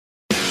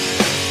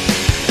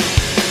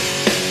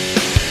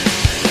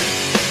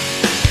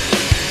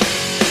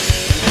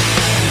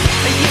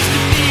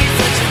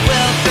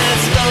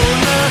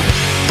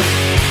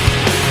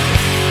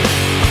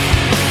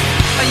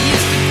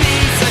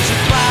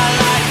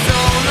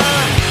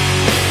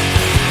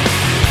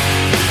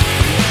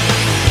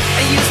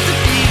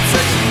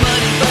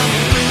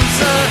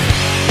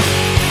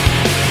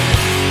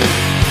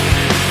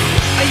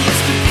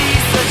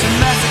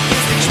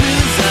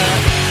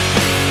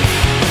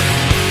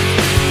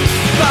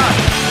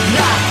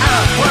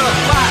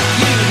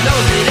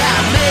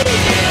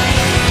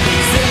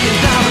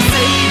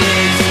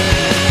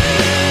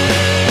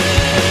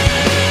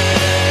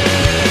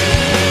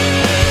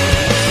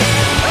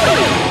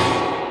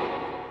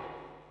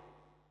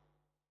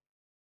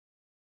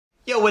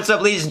Yo, what's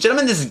up, ladies and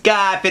gentlemen? This is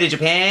Got Fitted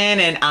Japan,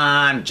 and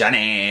I'm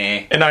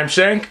Johnny. And I'm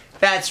Shank.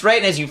 That's right,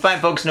 and as you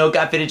fine folks know,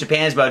 Got Fitted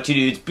Japan is about two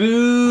dudes.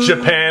 Boo!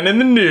 Japan in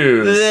the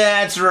news.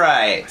 That's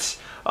right.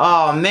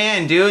 Oh,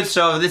 man, dude.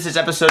 So this is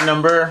episode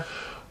number...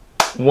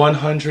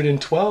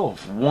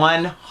 112.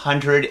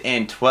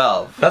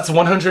 112. That's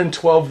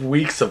 112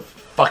 weeks of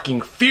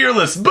fucking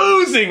fearless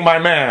boozing, my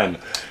man.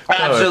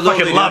 Absolutely. I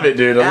fucking love it,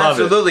 dude. I love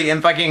it. Absolutely,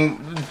 and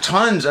fucking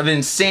tons of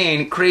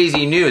insane,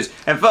 crazy news.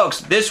 And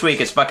folks, this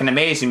week is fucking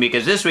amazing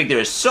because this week there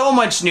is so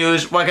much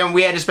news. Fucking,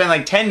 we had to spend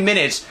like 10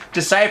 minutes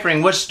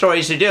deciphering which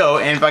stories to do,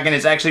 and fucking,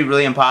 it's actually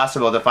really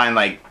impossible to find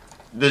like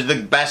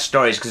the best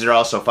stories because they're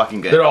all so fucking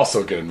good. They're all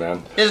so good,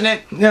 man. Isn't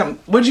it? Yeah.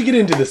 What'd you get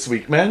into this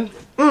week, man?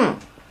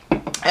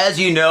 As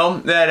you know,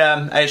 that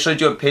I showed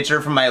you a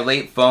picture from my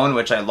late phone,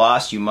 which I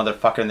lost, you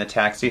motherfucker, in the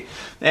taxi.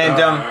 And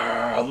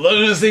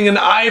Losing an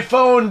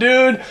iPhone,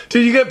 dude.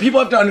 Dude, people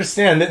have to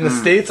understand that in the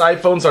States,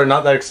 iPhones are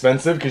not that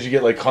expensive because you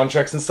get like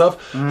contracts and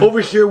stuff. Over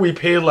here, we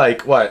pay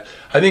like, what?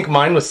 I think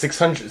mine was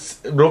 600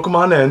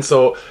 Rokuman, and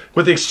so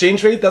with the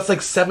exchange rate, that's like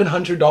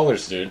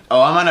 $700, dude.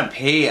 oh, I'm on a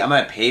pay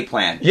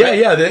plan.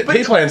 Yeah, the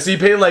pay plan. So you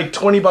pay like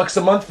 $20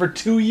 a month for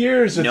 2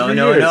 years or 3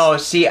 years. No.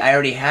 See, I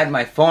already had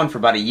my phone for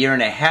about a year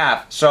and a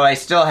half, so I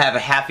still have a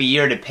half a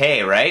year to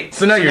pay, right?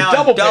 So now you're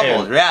double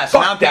paying. Yeah, so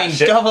Fuck now I'm paying that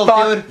shit. double,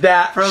 Fuck dude,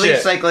 that for at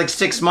shit. least like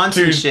 6 months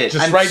Dude, and shit.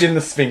 just right in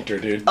the sphincter,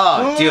 dude.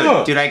 Oh,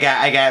 dude, I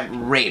got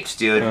raped,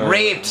 dude.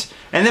 Raped.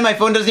 And then my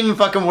phone doesn't even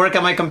fucking work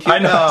on my computer. I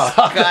know, Oh, I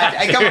saw God.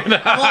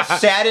 that, I'm all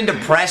sad and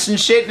depressed and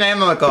shit, and I'm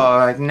like,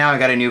 oh, now I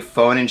got a new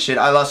phone and shit.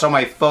 I lost all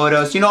my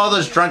photos. You know all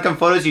those drunken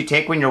photos you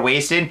take when you're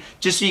wasted,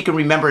 just so you can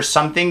remember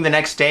something the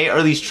next day, or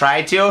at least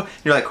try to?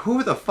 You're like,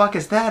 who the fuck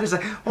is that? Is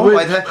like, oh Wait,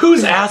 my God.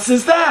 whose ass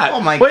is that? Oh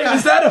my Wait, God.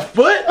 is that a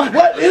foot?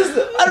 What is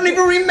that? I don't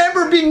even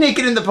remember being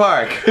naked in the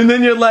park. And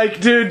then you're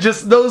like, dude,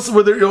 just those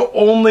were your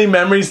only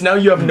memories. Now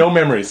you have no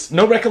memories.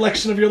 No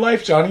recollection of your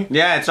life, Johnny.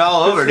 Yeah, it's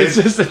all over, dude. It's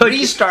just like-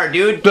 Restart,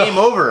 dude. Game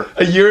over.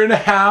 A year and a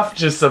half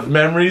just of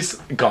memories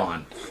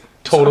gone.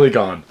 Totally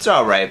gone. It's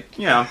all right.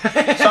 You know,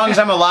 as long as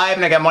I'm alive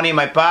and I got money in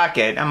my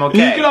pocket, I'm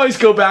okay. You can always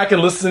go back and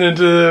listen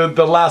into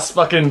the last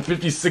fucking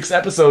 56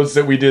 episodes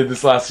that we did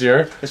this last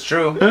year. It's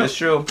true. It's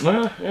true.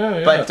 Yeah.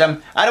 But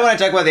I don't want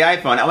to talk about the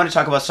iPhone. I want to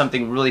talk about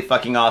something really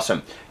fucking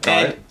awesome.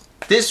 And Alright.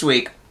 this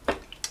week,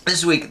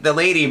 the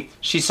lady,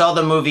 she saw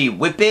the movie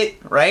Whip It,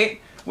 right?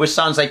 Which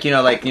sounds like,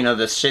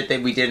 the shit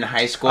that we did in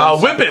high school.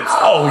 Whippets!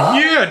 Oh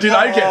yeah, dude!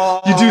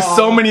 You do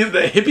so many of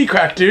the hippie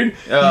crack, dude.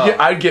 Oh.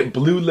 I'd get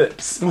blue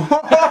lips. Dude.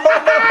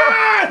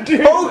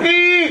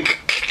 Okay!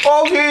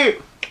 Oh,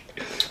 shit.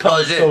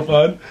 So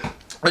fun.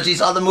 But she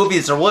saw the movie.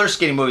 It's a roller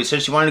skating movie, so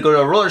she wanted to go to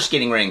a roller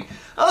skating ring.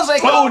 I was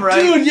like, Oh, all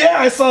right. dude, yeah,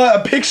 I saw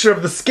a picture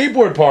of the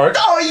skateboard park.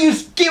 Oh, you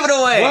give it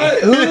away.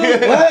 What? Who?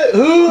 What?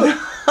 Who?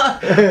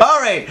 All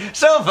right,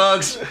 so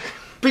folks,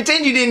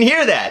 pretend you didn't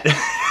hear that.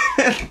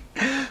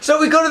 So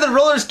we go to the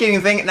roller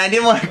skating thing, and I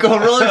didn't want to go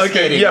roller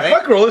skating. Yeah, right?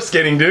 fuck roller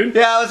skating, dude.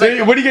 Yeah, I was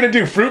like- what are you gonna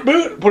do? Fruit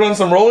boot? Put on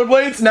some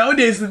rollerblades?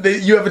 Nowadays,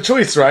 you have a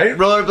choice, right?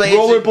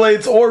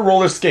 Rollerblades or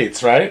roller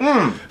skates, right?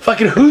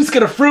 Fucking who's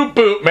gonna fruit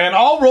boot, man?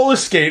 I'll roller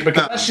skate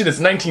because that shit is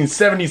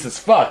 1970s as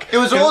fuck. It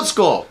was old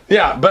school.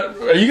 Yeah, but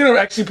are you gonna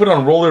actually put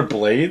on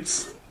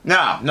rollerblades?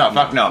 No,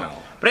 fuck no.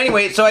 But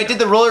anyway, so I did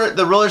the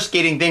roller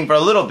skating thing for a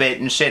little bit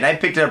and shit, and I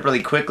picked it up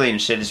really quickly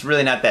and shit. It's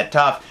really not that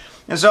tough.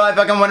 And so I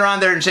fucking went around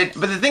there and shit.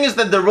 But the thing is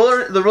that the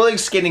roller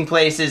skating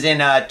place is in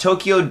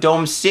Tokyo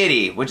Dome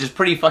City, which is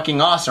pretty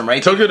fucking awesome,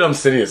 right? Tokyo Dome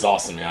City is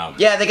awesome, yeah.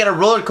 Yeah, they got a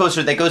roller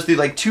coaster that goes through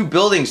like 2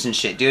 buildings and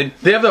shit, dude.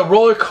 They have the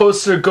roller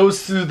coaster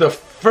goes through the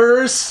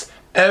first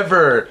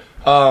ever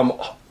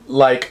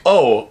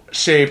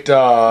shaped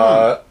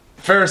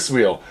Ferris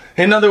wheel.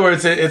 In other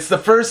words, it's the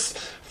first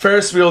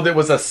Ferris wheel that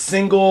was a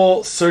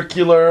single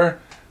circular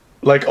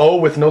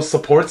with no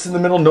supports in the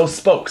middle, no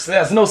spokes. It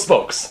has no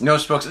spokes. No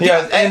spokes.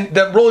 Yeah, and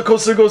that roller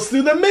coaster goes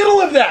through the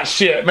middle of that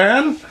shit,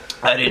 man.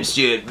 I didn't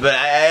see it, but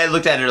I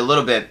looked at it a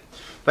little bit.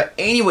 But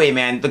anyway,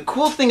 man, the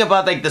cool thing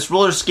about like this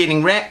roller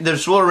skating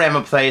this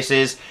Roller-Rama place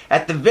is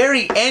at the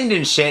very end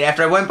and shit,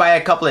 after I went by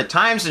a couple of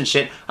times and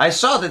shit, I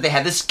saw that they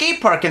had this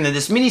skate park in there,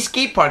 this mini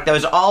skate park that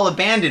was all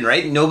abandoned,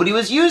 right? Nobody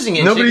was using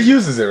it. Nobody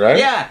uses it, right?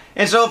 Yeah,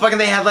 and so fucking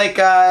they had like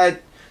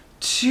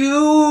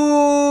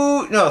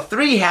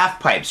 3 half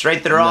pipes,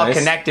 right? That are all Nice.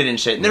 connected and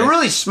shit. And they're Nice.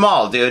 really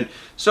small, dude.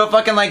 So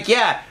fucking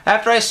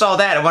after I saw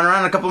that, I went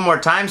around a couple more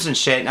times and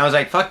shit, and I was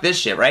like, fuck this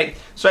shit, right?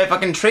 So I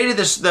fucking traded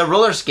the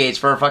roller skates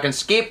for a fucking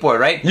skateboard,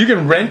 right? You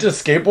can rent a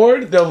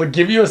skateboard? They'll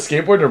give you a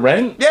skateboard to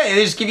rent? Yeah,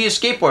 they just give you a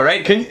skateboard,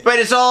 right? But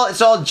it's all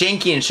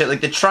janky and shit.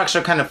 Like the trucks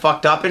are kind of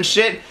fucked up and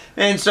shit.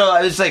 And so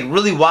it's like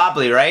really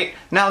wobbly, right?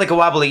 Not like a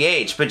wobbly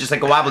H, but just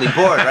like a wobbly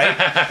board,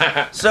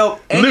 right? So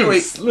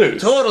anyway,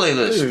 Loose. totally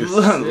loose.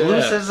 Loose as a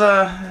Loose as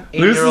a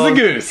 8-year-old.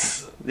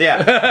 goose.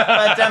 Yeah.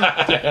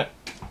 But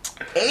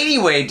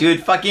anyway,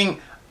 dude, fucking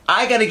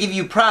I gotta give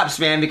you props,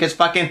 man, because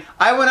fucking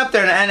I went up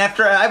there and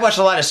after I watched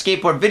a lot of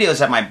skateboard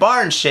videos at my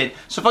bar and shit,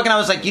 so fucking I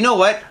was like, you know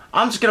what?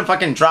 I'm just gonna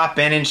fucking drop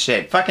in and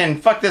shit.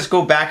 Fucking fuck this,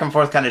 go back and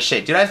forth kind of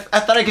shit, dude. I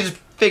thought I could just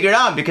figure it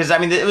out because I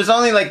mean it was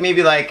only like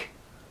maybe like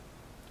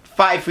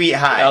 5 feet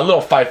high. A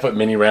little 5-foot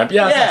mini ramp.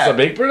 Yeah, it's Yeah. not so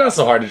big, but not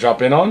so hard to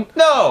drop in on.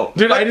 No,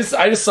 Dude, but-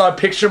 I just saw a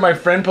picture my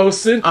friend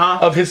posted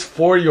Uh-huh. of his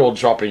 4-year-old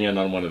dropping in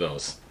on one of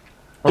those.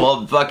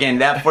 Well, fucking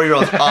that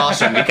 4-year-old's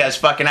awesome because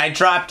fucking I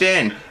dropped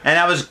in and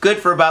I was good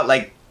for about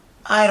like,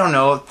 I don't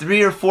know,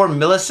 3 or 4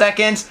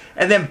 milliseconds,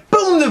 and then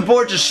boom, the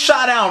board just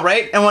shot out,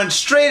 right? And went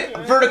straight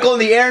vertical in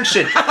the air and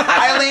shit.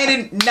 I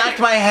landed, knocked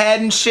my head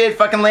and shit,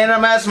 fucking landed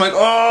on my ass. I'm like,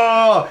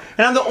 oh!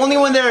 And I'm the only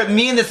one there,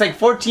 me and this like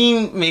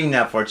 14, maybe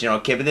not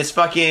 14-year-old kid, but this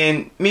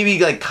fucking, maybe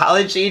like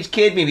college age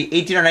kid, maybe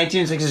 18 or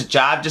 19, it's like his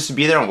job just to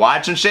be there and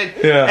watch and shit.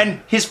 Yeah.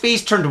 And his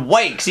face turned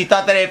white because he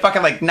thought that I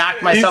fucking like knocked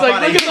He's myself like,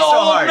 out. look I at hit the so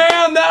old hard.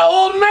 man! That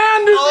old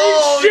man just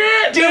Oh, eats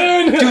shit,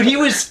 dude! Dude, he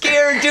was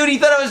scared, dude. He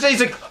thought I was. He's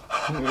like,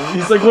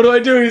 He's like, what do I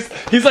do?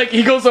 He's like,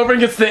 he goes over and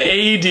gets the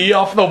AED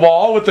off the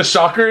wall with the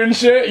shocker and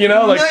shit, you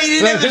know? Like, No, he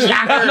didn't have the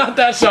shocker. not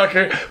that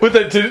shocker. With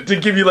the, to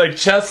give you like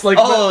chest, like,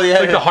 Oh, yeah,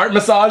 like yeah. the heart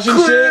massage and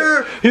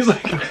Clear. shit. He's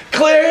like,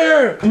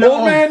 clear! No.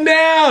 Old man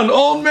down!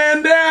 Old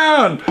man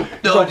down!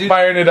 He's No, like dude.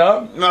 firing it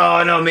up.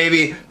 oh no,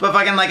 maybe. But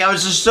fucking like, I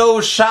was just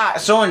so shocked,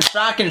 so in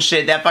shock and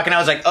shit that fucking I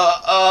was like,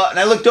 and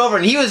I looked over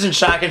and he was in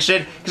shock and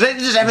shit because it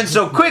just happened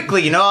so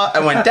quickly, you know? I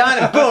went down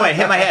and boom, I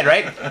hit my head,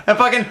 right? And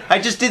fucking, I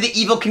just did the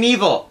Evil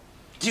Knievel.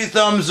 2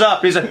 thumbs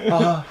up. He's like,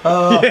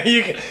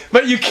 Yeah,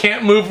 but you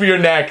can't move your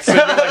neck.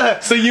 So,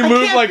 so you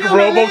move can't like feel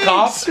my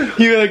RoboCop.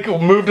 You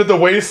like moved at the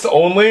waist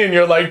only, and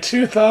you're like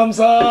 2 thumbs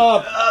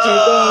up, 2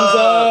 thumbs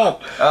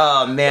up.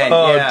 oh man,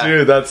 Oh, yeah.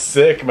 dude, that's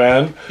sick,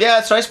 man.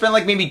 Yeah, so I spent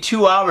like maybe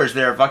 2 hours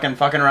there fucking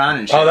around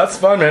and shit. Oh, that's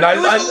fun, man. It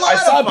was a I lot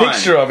saw of a fun. Mm.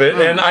 picture of it,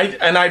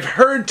 and I've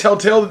heard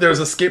telltale that there's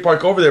a skate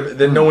park over there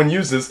that no one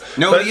uses.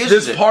 Nobody but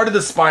uses this it. part of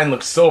the spine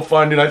looks so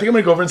fun, dude. I think I'm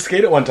gonna go over and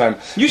skate it one time.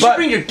 You should But-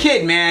 bring your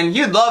kid, man.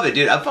 You'd love it,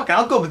 dude.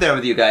 I'll go over there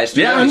with you guys.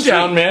 Yeah, Really I'm sweet.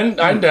 down, man.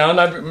 I'm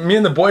down. Me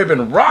and the boy have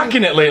been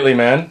rocking it lately,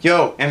 man.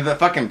 Yo, and the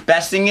fucking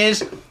best thing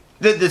is,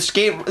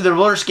 the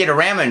roller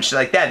skaterama and shit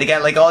like that. They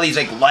got like all these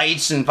like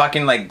lights and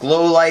fucking like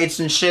glow lights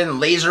and shit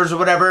and lasers or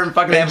whatever and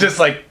fucking. And just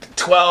like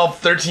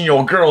 12,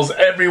 13-year-old girls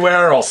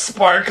everywhere, all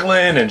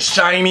sparkling and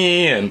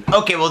shiny and.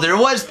 Okay, well there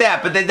was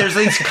that, but then there's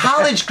these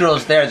college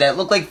girls there that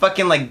look like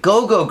fucking like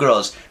go-go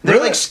girls. They're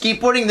Really? like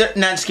skateboarding. They're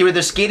not skateboarding.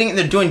 They're skating and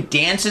they're doing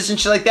dances and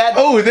shit like that.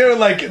 Oh, they're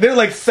like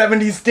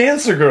 70s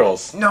dancer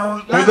girls.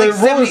 No, With not the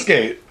like roller 70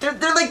 skate.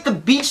 They're like the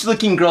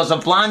beach-looking girls, the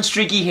blonde,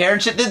 streaky hair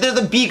and shit. They're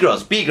the B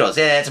girls. B girls.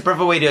 Yeah, that's a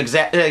perfect way to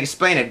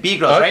explain it. B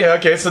girls, Okay, right?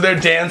 okay. So they're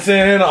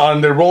dancing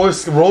on their roller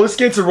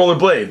skates or roller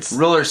blades.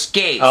 Roller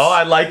skates. Oh,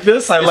 I like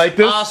this. I like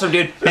this. Awesome,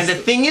 dude. And the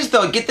thing is,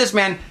 though, get this,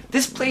 man.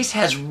 This place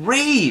has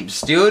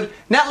raves, dude.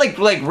 Not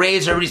like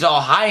raves, everybody's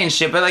all high and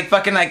shit, but like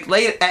fucking like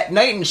late at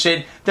night and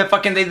shit. That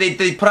fucking they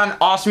put on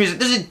awesome music.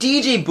 There's a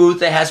DJ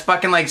booth that has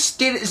fucking like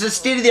it's a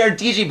state of the art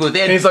DJ booth. They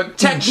had And he's like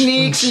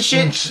techniques and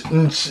shit.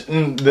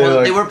 They're Well,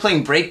 like, they were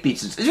playing break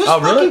beats. It was Oh,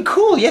 fucking really?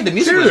 cool. Yeah, the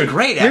music was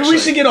great. Actually, maybe we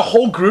should get a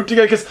whole group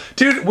together. Because,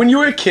 dude, when you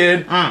were a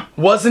kid,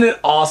 wasn't it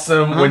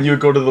awesome when you would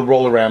go to the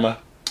Rollerama?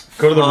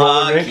 Go to the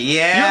roller Fuck rink.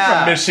 yeah. You're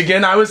from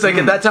Michigan. I was like,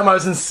 at that time, I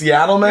was in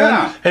Seattle, man.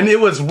 Yeah. And it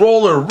was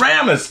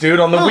Rolleramas, dude.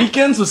 On the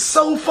weekends was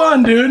so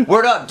fun, dude.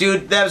 Word up,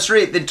 dude. That was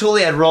right. They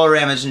totally had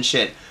rolleramas and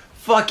shit.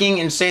 Fucking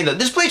insane, though.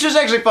 This place was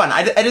actually fun.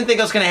 I didn't think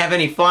I was going to have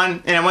any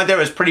fun, and I went there. It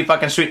was pretty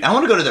fucking sweet. I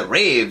want to go to the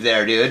rave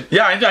there, dude.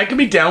 Yeah, I could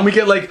be down. We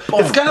get like,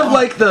 it's kind of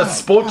like the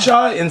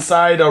Spocha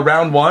inside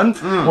round one,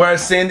 where I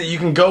was saying that you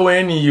can go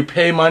in and you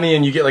pay money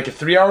and you get like a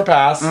 3-hour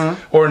pass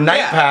or a night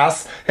Yeah.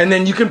 pass, and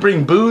then you can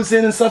bring booze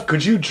in and stuff.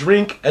 Could you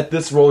drink at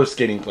this roller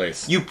skating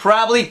place? You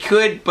probably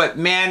could, but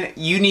man,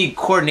 you need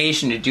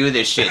coordination to do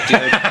this shit, dude.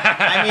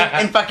 I mean,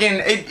 and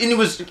fucking, it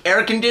was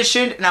air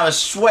conditioned, and I was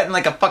sweating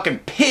like a fucking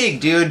pig,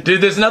 dude.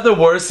 Dude, there's nothing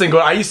worse than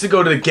going. I used to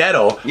go to the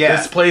ghetto. Yeah.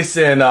 This place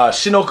in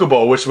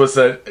Shinokubo, which was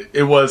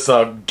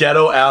a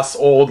ghetto ass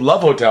old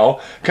love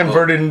hotel,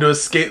 converted into a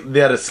skate.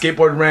 They had a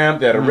skateboard ramp.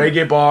 They had a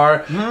reggae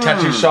bar,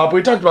 tattoo shop.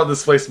 We talked about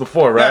this place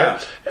before,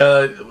 right?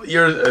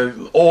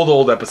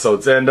 Old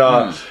episodes. And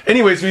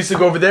anyways, we used to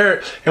go over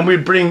there, and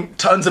we'd bring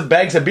tons of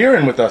bags of beer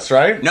in with us,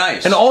 right?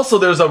 Nice. And also,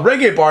 there's a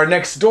reggae bar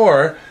next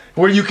door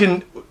where you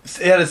can.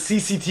 It had a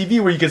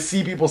CCTV where you could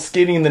see people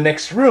skating in the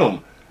next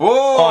room.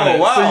 Whoa, On it.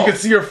 wow. So you could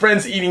see your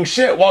friends eating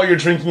shit while you're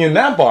drinking in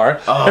that bar.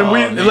 And we,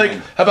 man. like,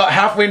 about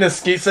halfway in the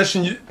skate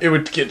session, it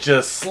would get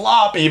just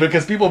sloppy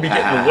because people would be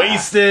getting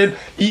wasted,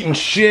 eating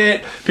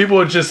shit.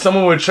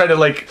 Someone would try to,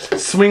 like,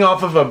 swing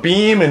off of a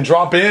beam and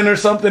drop in or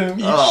something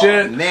and eat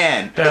shit.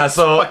 man. Yeah,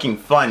 so, Fucking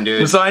fun,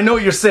 dude. so I know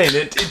what you're saying.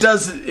 It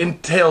does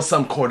entail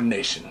some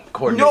coordination.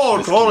 No,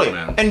 is key, totally.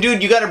 man. And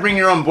dude, you got to bring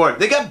your own board.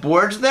 They got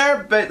boards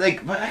there, but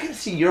like, but I gotta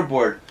see your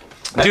board.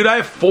 Dude, I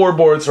have 4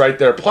 boards right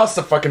there, plus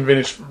the fucking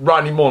vintage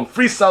Rodney Mullen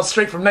freestyle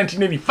straight from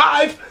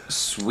 1985.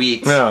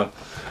 Sweet. Yeah.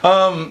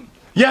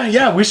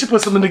 Yeah, we should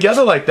put something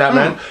together like that,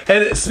 man.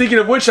 And speaking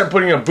of which, I'm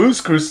putting a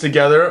booze cruise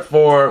together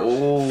for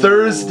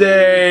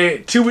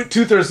Thursday, two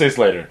Thursdays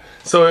later.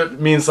 So it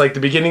means like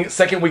the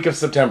second week of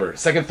September,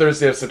 second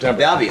Thursday of September.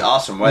 That'll be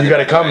awesome. You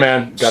gotta come,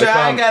 man.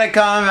 I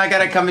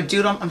gotta come. And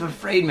dude, I'm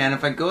afraid, man,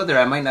 if I go there,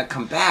 I might not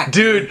come back.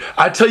 Dude,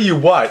 I tell you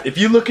what, if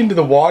you look into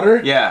the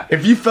water,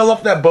 if you fell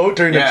off that boat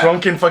during the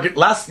drunken fucking...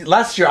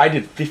 Last year, I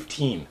did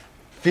 15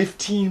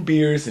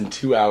 beers in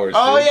 2 hours.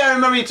 Oh, dude. yeah, I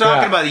remember you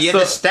talking about it. You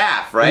had the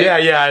staff, right?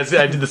 Yeah,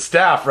 I did the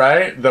staff,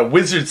 right? The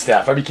wizard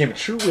staff. I became a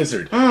true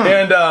wizard.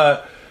 And,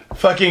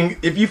 fucking,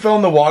 if you fell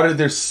in the water,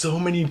 there's so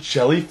many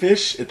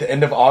jellyfish at the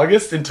end of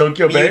August in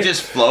Tokyo Bay. You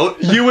just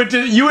float? You would be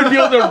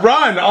able to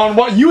run on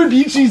water. You would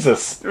be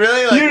Jesus.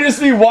 Really? Like, you'd just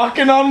be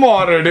walking on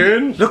water,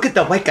 dude. Look at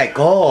the white guy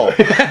go.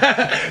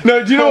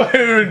 No, do you know what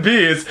it would be?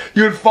 Is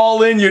you would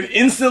fall in, you'd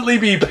instantly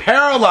be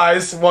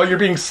paralyzed while you're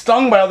being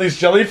stung by all these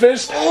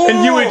jellyfish,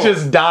 and you would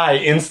just die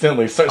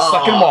instantly. Start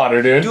sucking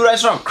water, dude. Dude, I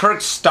saw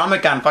Kirk's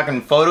stomach on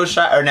fucking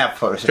Photoshop, or not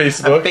Photoshop.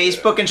 Facebook. On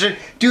Facebook and shit.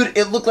 Dude,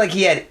 it looked like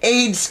he had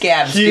AIDS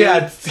scabs,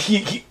 dude.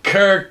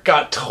 Kirk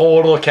got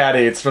total cat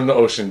AIDS from the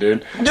ocean,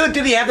 dude. Dude,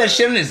 did he have that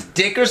shit on his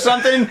dick or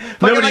something?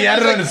 No, but he had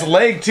it on his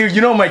leg, too.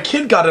 You know, my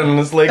kid got it on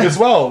his leg as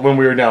well when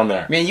we were down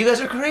there. Man, you guys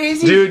are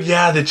crazy. Dude,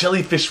 yeah, the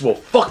jellyfish will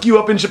fuck you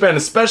up in Japan,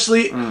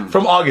 especially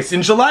from August.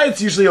 In July,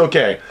 it's usually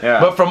okay. Yeah.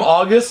 But from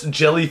August,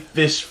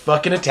 jellyfish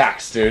fucking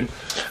attacks, dude.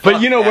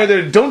 But you know where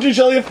they don't do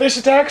jellyfish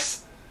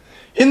attacks?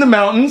 In the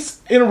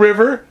mountains, in a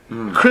river,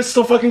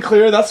 crystal fucking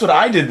clear. That's what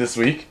I did this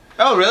week.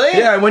 Oh, really?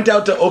 Yeah, I went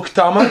out to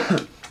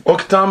Okutama.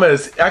 Okutama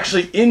is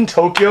actually in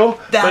Tokyo,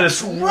 but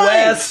it's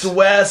west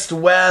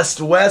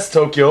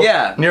Tokyo,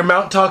 near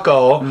Mount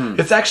Takao.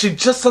 It's actually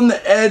just on the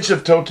edge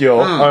of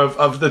Tokyo,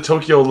 of the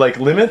Tokyo like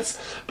limits,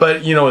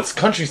 but you know it's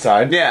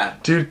countryside. Yeah,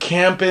 dude,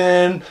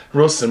 camping,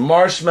 roasting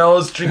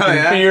marshmallows, drinking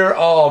beer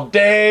all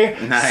day,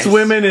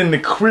 swimming in the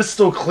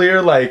crystal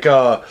clear like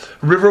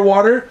river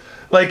water.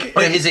 Like,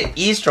 wait, is it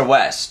east or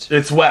west?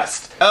 It's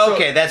west. Oh,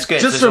 okay, that's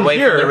good. Just so from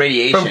here, from the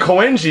radiation. from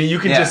Koenji, you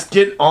can just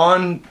get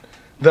on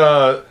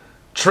the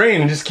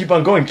train and just keep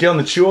on going. Get on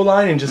the Chuo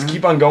line and just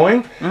keep on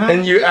going.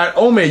 And you at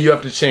Ome, you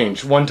have to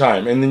change one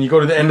time, and then you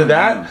go to the end of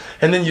that,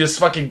 and then you just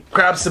fucking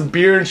grab some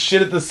beer and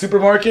shit at the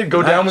supermarket.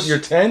 Go down with your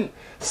tent,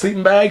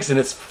 sleeping bags, and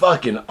it's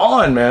fucking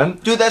on, man.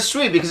 Dude, that's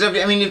sweet, because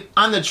if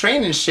on the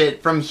train and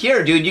shit from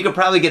here, dude, you could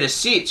probably get a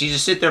seat. So you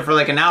just sit there for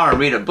like an hour and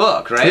read a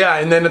book, right? Yeah,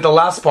 and then at the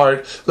last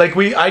part, like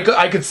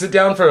I could sit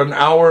down for an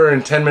hour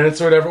and 10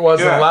 minutes or whatever it was.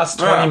 In the last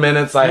 20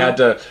 minutes, I had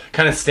to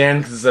kind of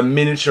stand because it's a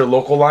miniature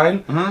local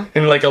line,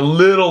 and like a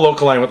little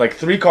local line with like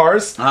 3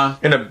 cars,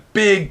 and a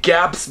big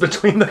gaps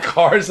between the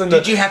cars. And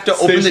did you have to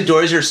open the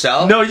doors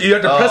yourself? No, you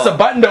have to press a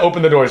button to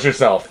open the doors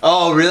yourself.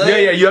 Oh,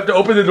 really? Yeah, you have to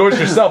open the doors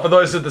yourself.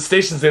 Otherwise, at the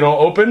stations, they don't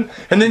open.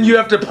 And then you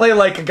have to play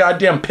like a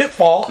goddamn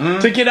pitfall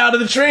to get out of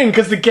the train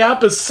because the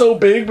gap is so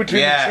big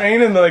between the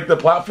train and the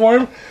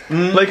platform.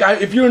 Like,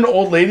 if you're an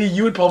old lady,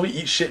 you would probably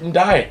eat shit and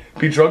die.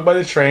 Be drugged by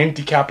the train,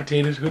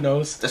 decapitated, who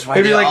knows? That's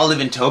why they all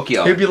live in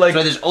Tokyo. It'd be like,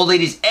 so there's old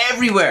ladies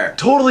everywhere.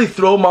 Totally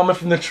throw Mama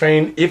from the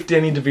train if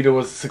Danny DeVito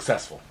was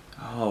successful.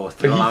 Oh,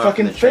 but he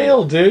fucking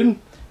failed, dude.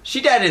 She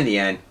died in the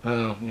end.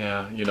 Oh,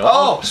 yeah, you know.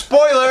 Oh,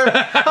 spoiler!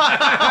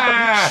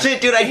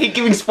 Shit, dude, I hate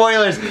giving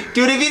spoilers.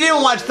 Dude, if you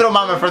didn't watch Throw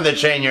Mama from the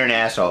Train, you're an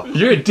asshole.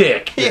 You're a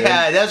dick. Dude.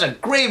 Yeah, that was a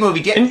great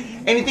movie.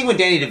 Anything with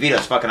Danny DeVito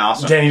is fucking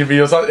awesome. Danny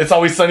DeVito's It's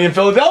Always Sunny in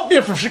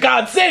Philadelphia, for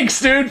God's sakes,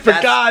 dude. For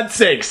God's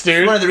sakes, dude.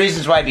 It's one of the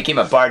reasons why I became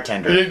a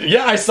bartender.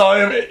 Yeah, I saw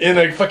him in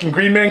a fucking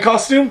Green Man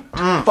costume.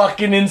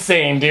 Fucking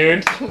insane,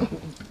 dude.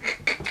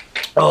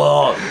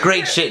 Oh,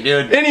 great shit,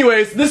 dude.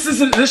 Anyways,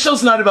 this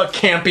show's not about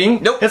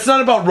camping. Nope. It's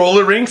not about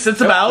roller rinks.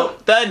 It's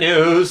about the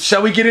news.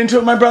 Shall we get into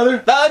it, my brother?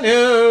 The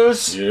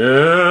news.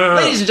 Yeah.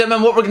 Ladies and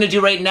gentlemen, what we're going to do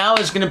right now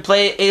is going to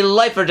play a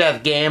life or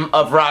death game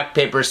of rock,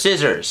 paper,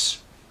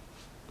 scissors.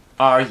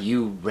 Are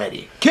you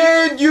ready?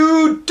 Can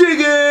you dig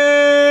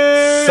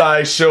it?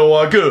 Saisho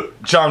wa goo,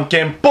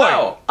 janken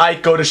poi. I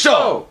go to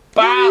show.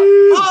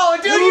 Oh,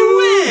 dude, you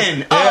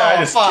win! Yeah, I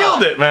just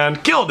killed it, man.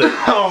 Killed it.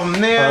 Oh,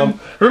 man.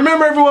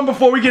 Remember, everyone,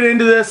 before we get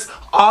into this,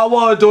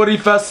 Awa Odori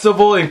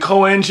Festival in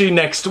Koenji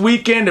next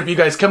weekend. If you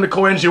guys come to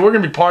Koenji, we're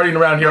going to be partying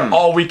around here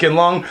all weekend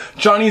long.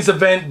 Johnny's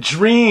event,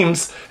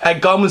 Dreams,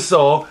 at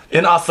Gamuso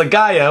in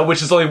Asagaya,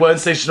 which is only one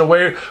station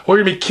away. We're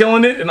going to be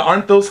killing it, and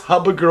aren't those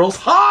hubba girls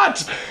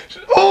hot?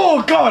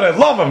 Oh, God, I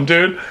love them,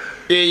 dude.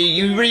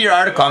 You read your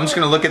article. I'm just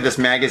going to look at this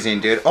magazine,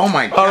 dude. Oh,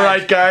 my God. All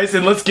right, guys,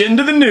 and let's get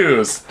into the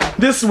news.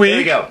 This week... Here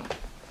you go.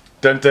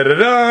 Dun, dun, dun,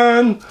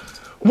 dun.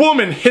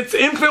 Woman hits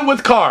infant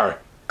with car.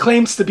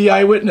 Claims to be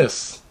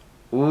eyewitness.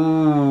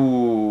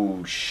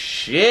 Ooh,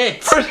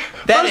 shit.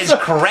 That is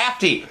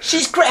crafty.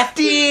 She's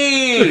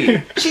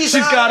crafty. She's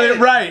got it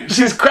right.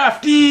 She's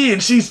crafty,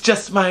 and she's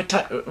just my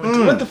type.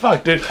 What the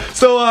fuck, dude?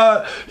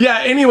 So, yeah,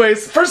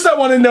 anyways, first I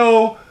want to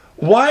know...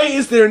 Why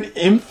is there an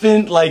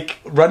infant, like,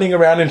 running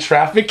around in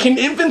traffic? Can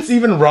infants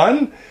even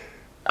run?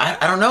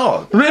 I don't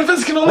know.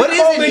 Infants can only What is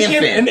an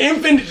infant? An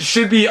infant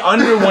should be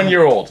under 1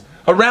 year old.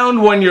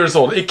 Around 1 year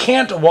old. It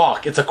can't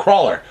walk. It's a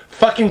crawler.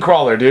 Fucking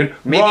crawler, dude.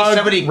 Maybe Rug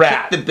somebody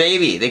rat. kicked the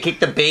baby. They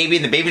kicked the baby,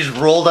 and the baby just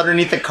rolled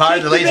underneath the car.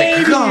 Kick The the lady's like,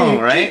 baby.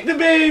 "Go!" Right? Kick the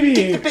baby.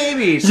 Kick the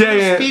baby.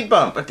 Yeah. Speed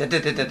bump.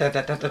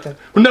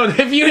 No,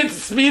 if you hit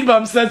speed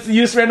bumps, that's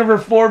you just ran over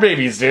 4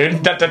 babies, dude.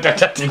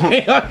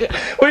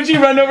 Wouldn't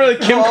you run over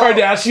like Kim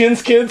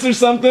Kardashian's kids or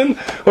something?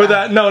 Or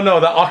that? No,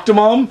 the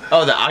Octomom.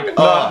 Oh,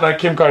 Not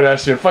Kim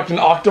Kardashian. Fucking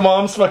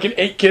Octomom's fucking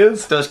 8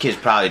 kids. those kids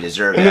probably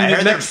deserve it. And then I the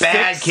heard they're next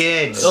bad 6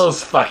 kids.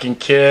 Those fucking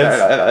kids.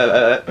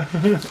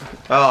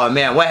 Oh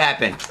man, what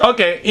happened?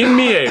 Okay, in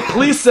Mie,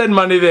 police said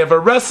Monday they have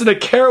arrested a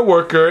care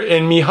worker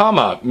in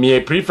Mihama, Mie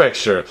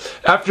Prefecture,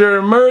 after it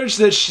emerged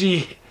that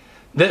she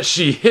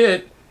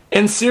hit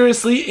and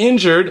seriously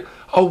injured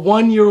a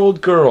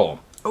 1-year-old girl.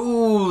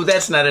 Ooh,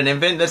 that's not an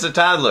infant. That's a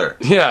toddler.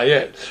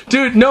 Yeah.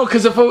 Dude, no,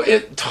 because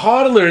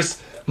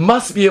toddlers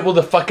must be able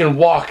to fucking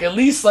walk. At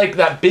least like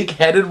that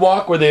big-headed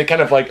walk where they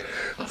kind of like...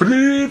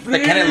 They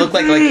kind of look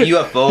like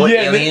UFO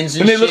aliens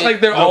and they shit. look like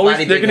they're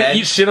gonna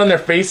eat shit on their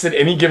face at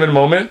any given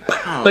moment.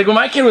 Like when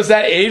my kid was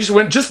that age,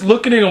 when just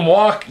looking at him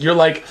walk, you're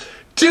like,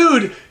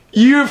 dude,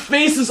 your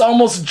face is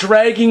almost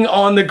dragging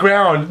on the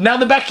ground. Now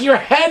the back of your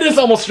head is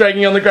almost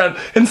dragging on the ground,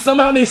 and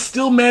somehow they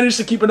still manage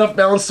to keep enough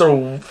balance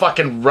to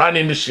fucking run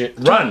into shit.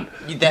 Run.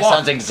 That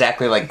sounds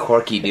exactly like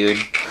Corky, dude.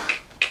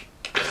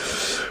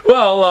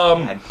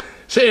 Well,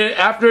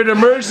 after it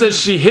emerged that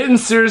she hit and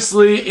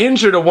seriously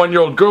injured a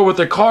 1-year-old girl with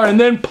her car and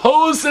then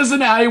posed as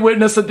an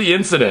eyewitness at the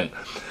incident.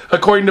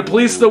 According to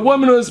police, the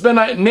woman who has been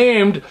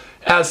named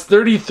as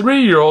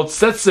 33-year-old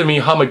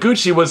Setsumi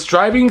Hamaguchi was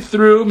driving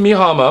through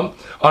Mihama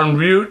on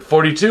Route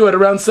 42 at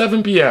around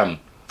 7 p.m.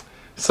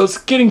 So it's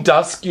getting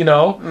dusk, you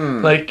know?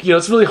 Like, you know,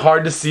 it's really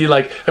hard to see,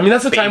 like... I mean,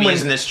 that's the time when...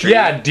 Babies in the street.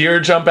 Yeah, deer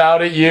jump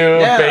out at you,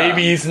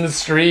 babies in the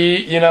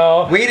street, you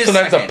know? Wait a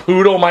Sometimes second. a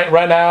poodle might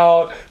run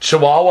out,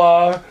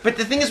 chihuahua. But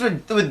the thing is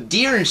with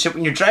deer and shit,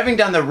 when you're driving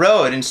down the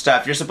road and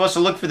stuff, you're supposed to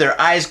look for their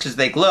eyes because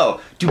they glow.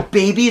 Do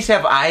babies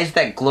have eyes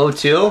that glow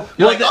too?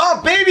 You're like,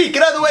 oh, baby,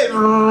 get out of the way.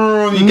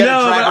 You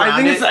gotta drive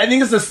around it. I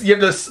think it's you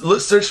have to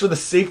search for the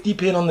safety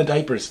pin on the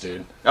diapers,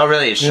 dude. Oh,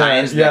 really? It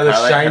shines? Yeah, the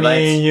shiny,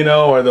 headlights? you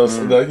know, or those,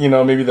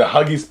 maybe the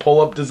Huggies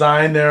pull-up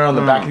design there on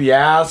the back of the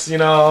ass, you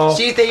know.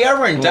 See, if they are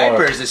wearing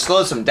diapers, it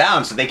slows them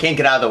down so they can't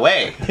get out of the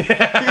way.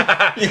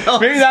 You know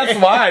Maybe that's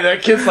why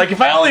that kid's like,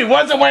 if I only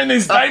wasn't wearing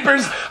these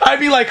diapers, I'd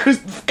be like,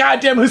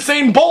 goddamn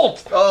Hussein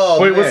Bolt. Oh,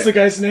 wait, man. what's the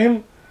guy's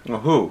name? Well,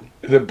 who?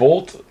 Is it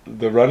Bolt,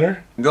 the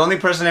runner? The only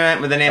person I met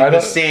with the name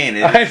Hussein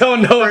is... I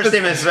don't know. First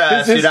name is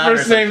his Sudan or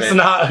first name's something.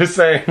 not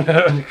Hussein.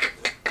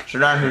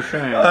 Saddam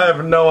Hussein. I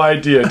have no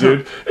idea,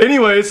 dude.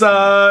 Anyways,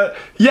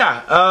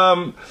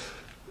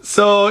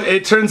 so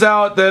it turns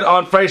out that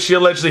on Friday she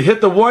allegedly hit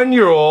the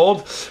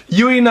 1-year-old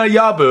Yuina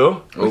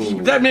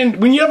Yabu. That man,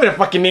 when you have a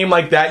fucking name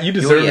like that, you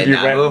deserve to be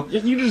ran.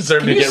 You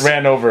deserve to get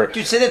ran over.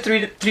 Dude, say that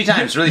three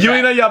times, really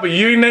Yuina fast. Yabu,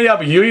 Yuina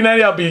Yabu, Yuina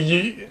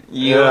Yabu.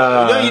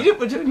 No, you did,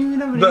 but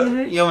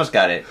you almost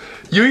got it.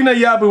 Yuina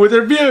Yabu with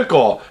her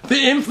vehicle. The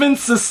infant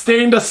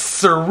sustained a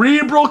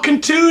cerebral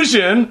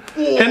contusion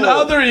and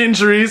other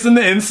injuries in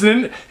the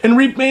incident and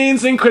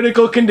remains in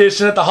critical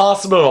condition at the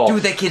hospital.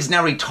 Dude, that kid's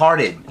now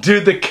retarded.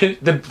 Dude,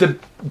 the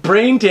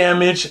brain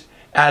damage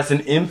as an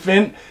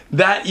infant,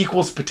 that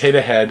equals potato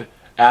head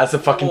as a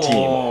fucking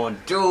teen. Oh,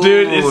 dude.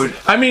 Dude,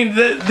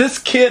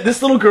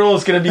 this little girl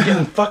is going to be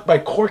getting fucked by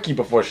Corky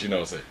before she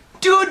knows it.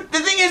 Dude, the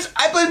thing is,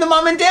 I blame the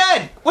mom and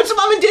dad. What's the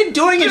mom and dad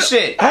doing and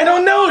shit? I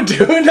don't know,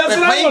 dude. That's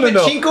what I want to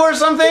know. Playing pachinko or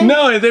something?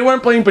 No, they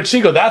weren't playing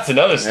pachinko. That's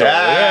another story.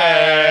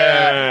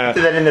 Yeah.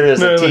 Threw that in there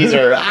as a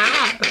teaser.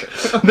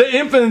 The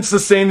infant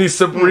sustained these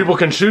cerebral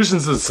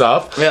contusions and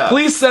stuff. Yeah.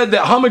 Police said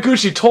that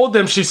Hamaguchi told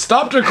them she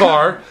stopped her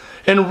car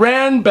and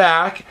ran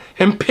back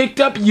and picked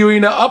up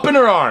Yuina up in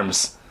her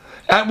arms.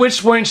 At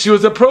which point she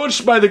was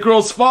approached by the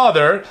girl's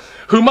father,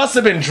 who must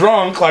have been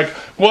drunk, like,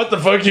 what the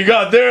fuck you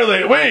got there?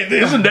 Like, wait,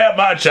 isn't that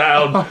my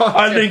child?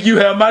 I think you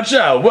have my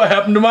child. What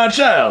happened to my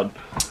child?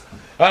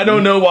 I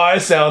don't know why I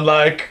sound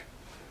like...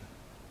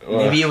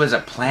 Maybe it was a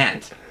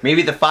plant.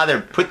 Maybe the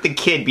father put the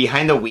kid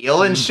behind the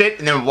wheel and shit,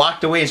 and then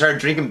walked away and started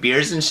drinking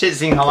beers and shit,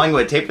 seeing how long it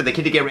would take for the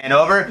kid to get ran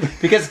over,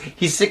 because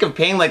he's sick of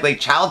paying like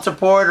child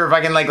support or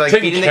fucking like Taking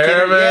feeding the care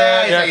kid. of it,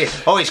 Yeah, yeah. he's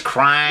like, always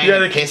crying. Yeah,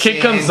 the and pissing.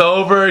 kid comes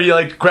over, he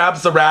like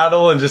grabs the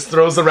rattle and just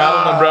throws the rattle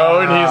on the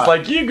road, and he's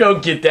like, you go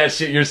get that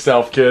shit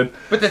yourself, kid.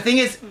 But the thing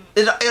is,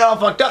 it all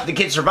fucked up. The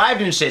kid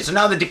survived and shit. So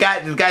now the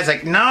guy's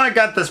like, now I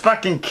got this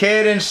fucking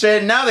kid and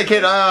shit. Now the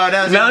kid, now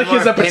the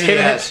kid's a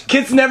potato head.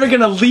 Kid's never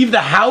gonna leave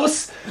the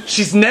house.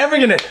 She's never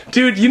gonna...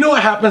 Dude, you know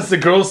what happens to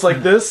girls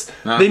like this?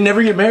 Huh? They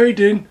never get married,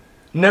 dude.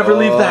 Never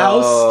leave the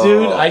house,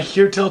 dude. I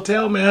hear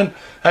telltale, man.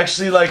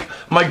 Actually, like,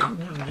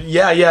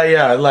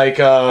 yeah. Like,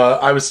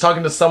 I was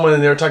talking to someone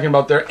and they were talking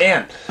about their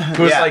aunt,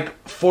 who was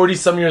like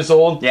 40-some years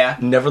old. Yeah.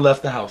 Never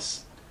left the house.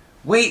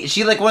 Wait, is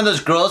she like one of those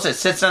girls that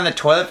sits on the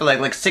toilet for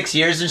like 6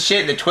 years and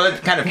shit? And the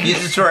toilet kind of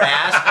fuses to her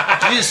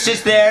ass. She just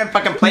sits there and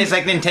fucking plays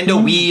like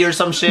Nintendo Wii or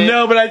some shit.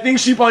 No, but I think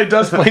she probably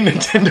does play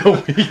Nintendo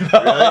Wii,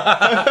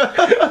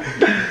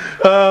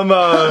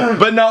 though.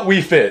 But not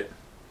Wii Fit.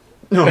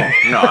 No,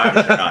 I'm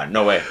sure not.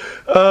 No way.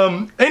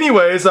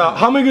 Anyways,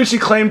 Hamaguchi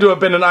claimed to have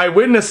been an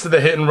eyewitness to the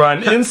hit and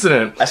run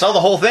incident. I saw the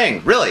whole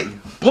thing. Really?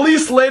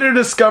 Police later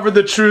discovered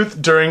the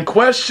truth during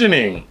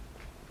questioning.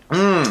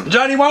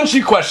 Johnny, why don't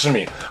you question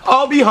me?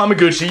 I'll be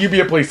Hamaguchi, you be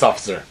a police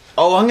officer.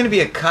 Oh, I'm gonna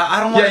be a cop.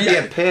 I don't want to be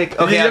a pig.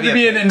 Okay, you have to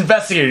be an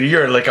investigator.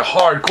 You're like a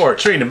hardcore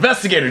trained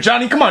investigator.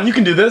 Johnny, come on, you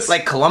can do this.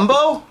 like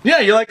Columbo. Yeah,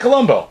 you're like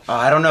Columbo. Oh,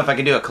 I don't know if I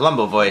can do a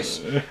Columbo voice.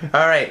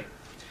 All right.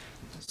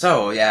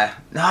 So yeah,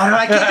 no,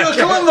 I can't do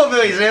a Columbo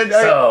voice, man.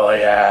 So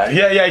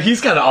yeah, he's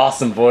got an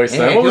awesome voice.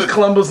 Man. Yeah, What was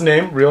Columbo's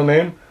name? Real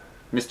name?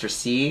 Mr.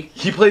 C.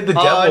 He played the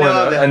Oh,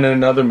 devil no, in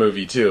another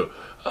movie too.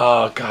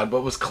 Oh God,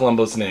 what was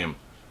Columbo's name?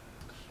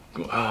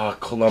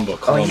 Columbo.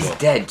 Oh, he's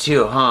dead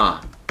too, huh?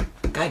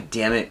 God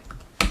damn it.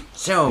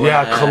 So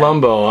Yeah,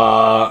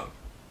 Columbo.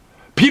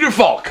 Peter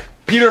Falk.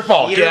 Peter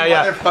Falk. Peter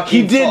Yeah. motherfucking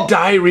He did Falk.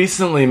 die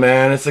recently,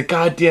 man. It's a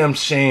goddamn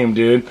shame,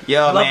 dude.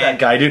 Yo, I love man. that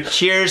guy, dude.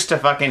 Cheers to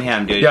fucking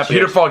him, dude. Yeah, Cheers.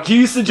 Peter Falk. He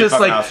used to just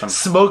fucking like awesome.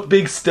 smoke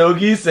big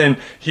stogies, and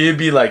he'd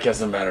be like,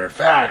 "As a matter of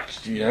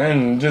fact,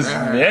 and just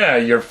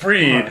you're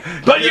freed,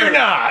 but you're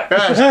not."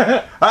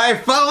 I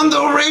found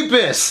the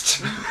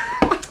rapist.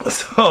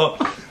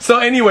 So,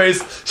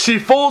 anyways, she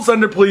falls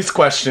under police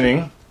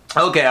questioning.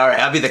 Okay, all right.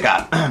 I'll be the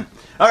cop.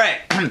 All right.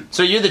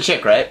 So you're the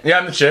chick, right? Yeah,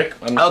 I'm the chick.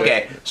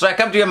 Okay. So I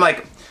come to you. I'm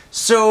like,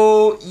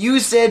 so you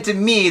said to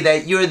me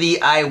that you're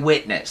the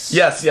eyewitness.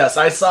 Yes.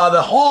 I saw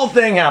the whole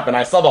thing happen.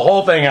 I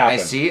I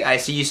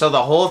see. You saw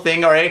the whole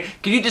thing already.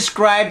 Can you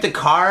describe the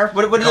car?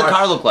 What did the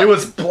car look like? It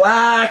was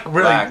black,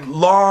 really Black.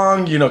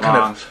 long, kind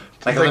Long. of.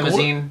 Like a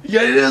limousine?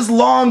 Yeah, it is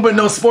long, but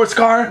no sports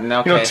car.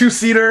 Okay.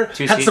 Two-seater.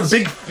 Two Had some seats.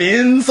 big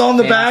fins on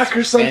the Fins. back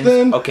or something.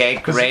 Fins. Okay,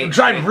 'Cause great, it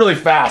Driving really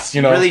fast,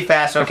 Really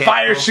fast, okay,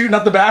 Fire cool. shooting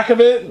out the back of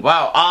it.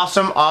 Wow,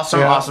 awesome.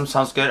 Yeah.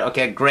 Sounds good.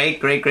 Okay,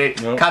 great.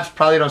 Yep. Cops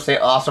probably don't say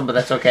awesome, but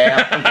that's okay.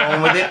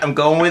 I'm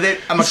going with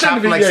it. I'm a He's trying cop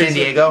to from be- like yeah, San he's-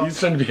 Diego. He's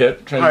trying to be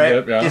hip. All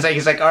right.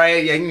 He's like, all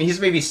right. Yeah,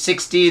 he's maybe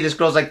 60. This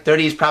girl's like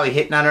 30. He's probably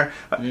hitting on her.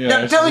 Yeah,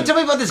 Now, tell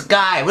me about this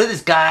guy. What did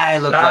this guy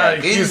look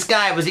like? he's- This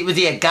guy was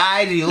he a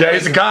guy? Did he look Yeah, like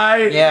he's a guy.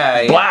 Yeah,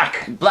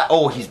 Black. Black.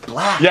 Oh, he's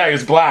black. Yeah, he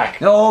was black.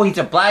 No, he's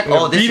a black.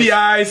 Oh, this beady is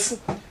eyes.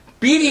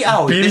 beady.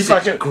 Oh, Beady this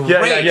fucking- is great.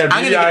 yeah, I'm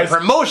gonna beady get eyes. a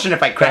promotion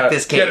if I crack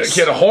this case.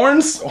 He had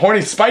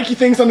horny, spiky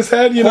things on his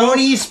head.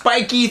 Horny,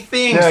 spiky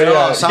things. Yeah,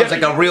 yeah. Oh, sounds Yeah.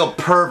 like a real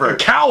pervert.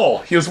 Cowl.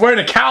 He was wearing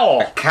a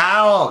cowl.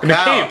 Cowl. And a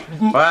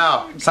cape.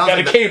 Wow. Sounds He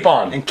had like a cape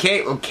on. And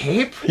cape.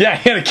 Cape? Yeah,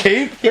 he had a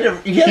cape. He had a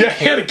He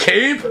had a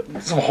cape.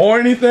 Some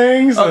horny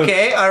things.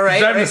 Okay, all right.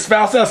 Driving a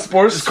spouse out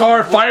sports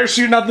car. Fire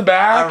shooting out the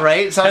back. All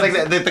right. Sounds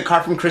like the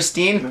car from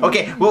Christine.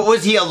 Okay. Well,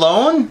 was he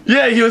alone?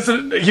 Yeah, he was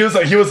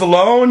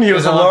alone. He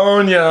was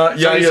alone. Yeah.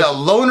 So he's yeah. a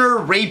loner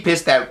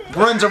rapist that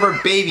runs over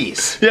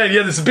babies. Yeah, he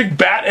had this big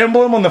bat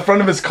emblem on the front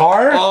of his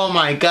car. Oh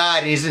my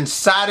God! He's in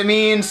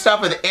sodomy and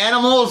stuff with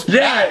animals.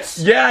 Bats.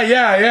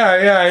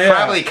 Yeah.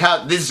 Probably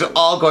cow. This is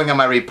all going on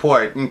my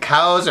report. And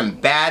cows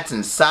and bats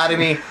and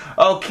sodomy.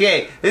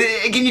 Okay.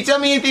 Can you tell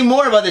me anything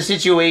more about the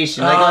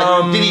situation?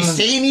 Did he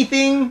say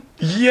anything?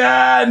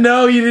 Yeah,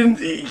 no, he didn't.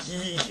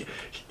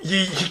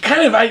 He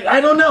kind of,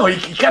 I don't know.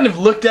 He kind of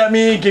looked at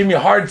me, gave me a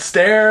hard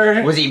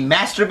stare. Was he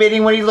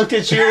masturbating when he looked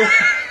at you?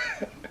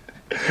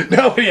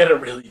 No, he had a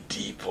really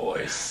deep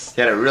voice.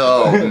 He had a real,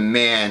 oh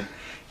man.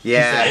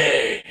 Yeah.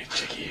 Hey,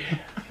 chickie.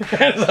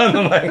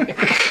 Something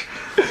like.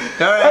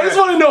 All right. I just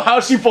want to know how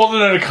she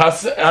folded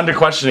under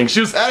questioning.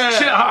 She was,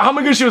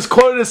 she was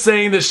quoted as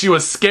saying that she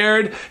was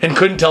scared and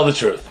couldn't tell the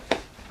truth.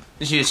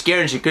 She was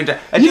scared and she couldn't.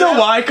 You know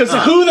why? Because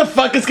who the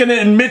fuck is gonna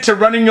admit to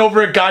running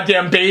over a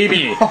goddamn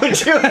baby?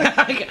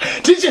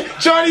 Did you,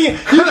 Johnny? You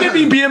could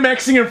be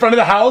BMXing in front of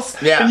the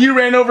house, Yeah. and you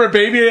ran over a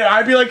baby, and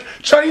I'd be like,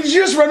 Johnny, did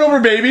you just run over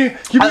a baby?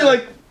 You'd be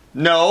like,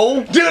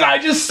 no. dude, I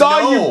just saw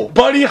No. you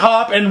buddy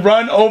hop and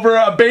run over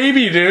a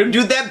baby, dude.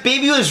 Dude, that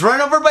baby was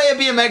run over by a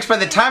BMX by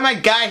the time I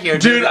got here.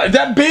 Dude,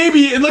 that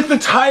baby, it looked the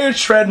tire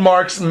tread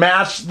marks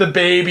matched the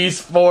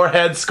baby's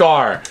forehead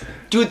scar.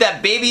 Dude,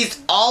 that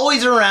baby's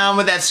always around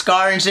with that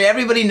scar and shit.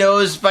 Everybody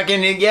knows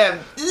fucking, yeah.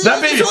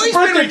 That baby's it's always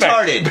been birthday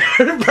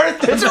retarded.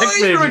 Birthday It's always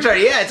baby. been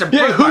retarded. Yeah, it's a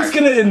Yeah, birthmark. who's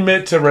gonna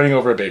admit to running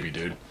over a baby,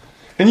 dude?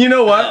 And you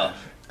know what?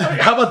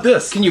 How about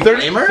this? Can you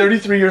blame her?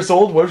 33 years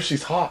old, what if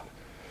she's hot?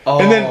 Oh.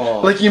 And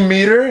then, like, you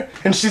meet her,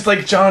 and she's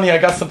like, Johnny, I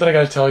got something I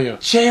gotta tell you.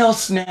 Jail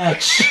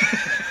snatch.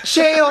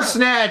 Jail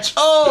snatch.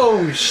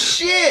 Oh,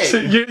 shit. So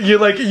you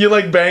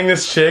like bang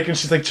this chick, and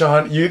she's like,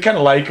 John, you kind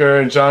of like her,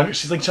 and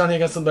she's like, Johnny, I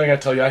got something I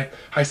gotta tell you.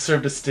 I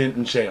served a stint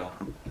in jail.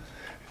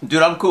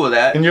 Dude, I'm cool with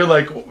that. And you're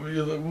like,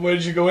 what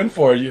did you go in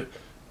for?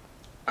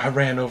 I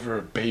ran over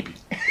a baby.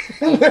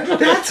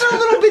 That's a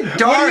little bit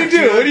dark. What do you do?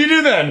 dude. What do you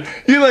do then?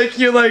 You're like, Wait,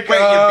 you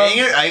bang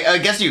her? I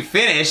guess you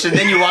finish, and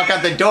then you walk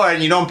out the door,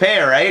 and you don't pay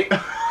her, right?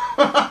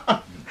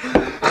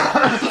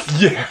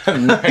 yeah,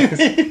 nice.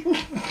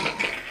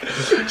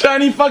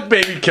 Johnny, fuck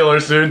baby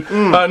killers, dude.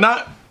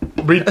 Not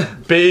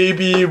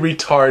baby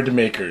retard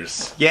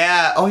makers.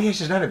 Yeah. Oh, yeah,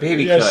 she's not a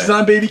baby Yeah, killer. she's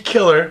not a baby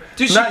killer.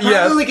 Dude, she not probably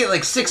yet. only get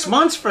like 6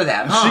 months for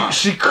that, huh?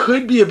 She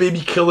could be a baby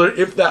killer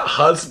if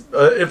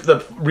if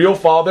the real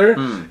father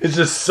is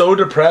just so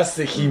depressed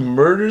that he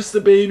murders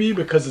the baby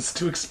because it's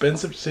too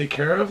expensive to take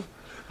care of.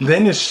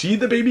 then is she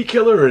the baby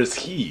killer or is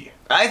he?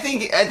 I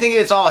think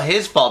it's all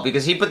his fault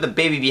because he put the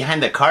baby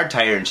behind the car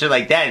tire and shit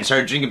like that and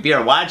started drinking beer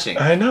and watching.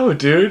 I know,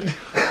 dude.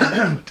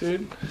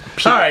 Dude.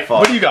 All right, fault.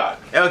 what do you got?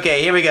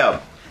 Okay, here we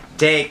go.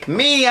 Take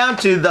me out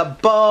to the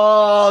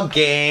ball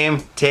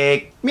game.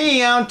 Take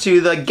me out to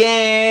the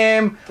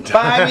game.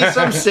 Buy me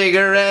some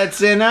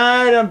cigarettes and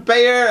a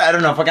beer. I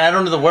don't know. I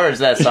don't know the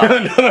words of that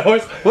song.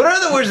 What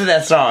are the words of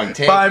that song?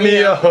 Take Buy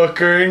me a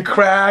hooker and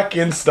crack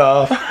and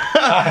stuff.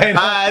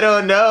 I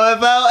don't know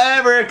if I'll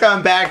ever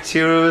come back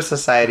to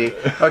society.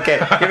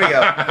 Okay, here we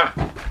go.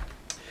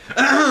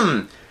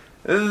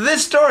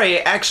 This story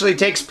actually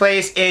takes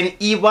place in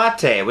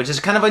Iwate, which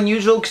is kind of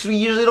unusual because we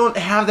usually don't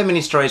have that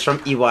many stories from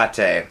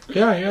Iwate.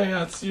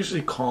 Yeah. It's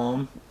usually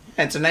calm.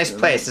 It's a nice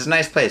place. It's a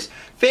nice place.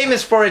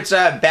 Famous for its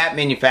bat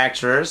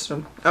manufacturers.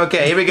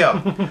 Okay, here we go.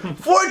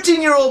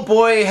 14-year-old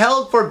boy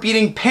held for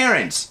beating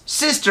parents,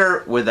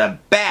 sister with a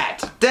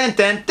bat. Dun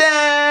dun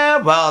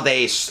dun. While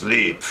they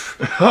sleep.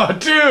 Oh,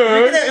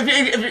 dude.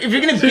 If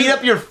you're gonna beat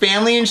up your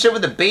family and shit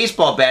with a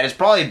baseball bat, it's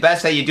probably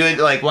best that you do it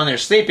like when they're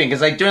sleeping,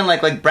 because like during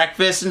like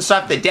breakfast and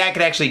stuff, the dad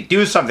could actually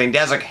do something.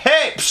 Dad's like,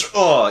 hey, psh,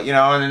 oh, you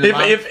know. And then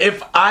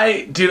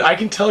I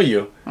can tell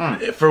you,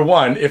 for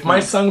one, if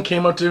my son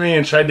came up to me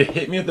and tried to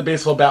hit me with the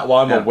baseball bat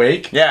while I'm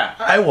awake,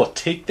 I will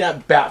take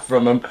that bat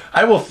from him.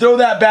 I will throw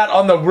that bat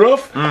on the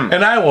roof,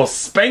 and I will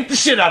spank the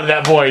shit out of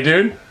that boy,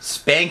 dude.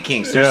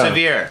 Spankings, they're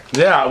severe.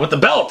 Yeah, with the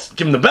belt.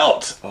 Give him the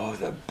belt. Oh,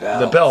 the belt.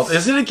 The belt.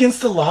 Is it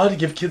against the law to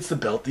give kids the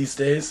belt these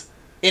days?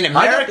 In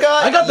America,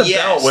 I got the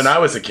belt when I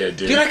was a kid,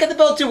 dude. Dude, I got the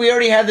belt too. We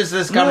already had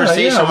this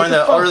conversation on one of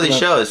the early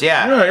shows.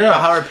 Yeah.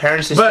 About how our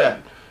parents used to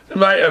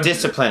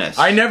discipline us.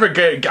 I never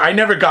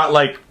got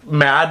like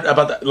mad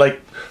about that.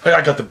 Like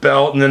I got the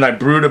belt and then I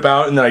brood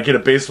about it, and then I get a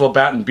baseball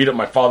bat and beat up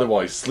my father while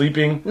he's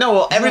sleeping. No,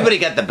 well, everybody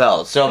got the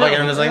belt. So like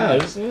I was like,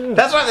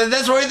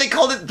 that's why they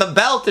called it the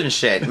belt and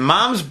shit.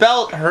 Mom's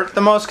belt hurt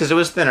the most because it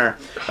was thinner.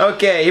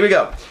 Okay, here we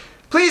go.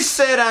 Police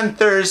on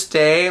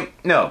Thursday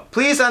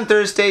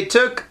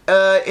took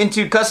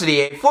into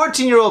custody a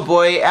 14-year-old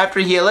boy after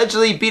he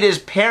allegedly beat his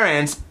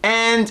parents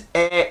and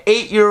an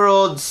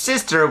 8-year-old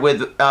sister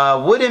with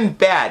a wooden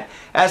bat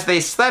as they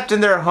slept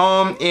in their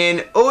home in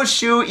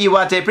Oshu,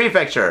 Iwate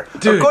Prefecture.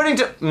 Dude, according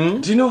to...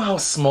 do you know how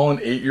small an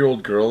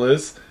 8-year-old girl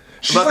is?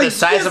 She's about like the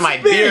size of my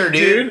beard,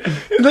 dude.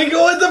 Like,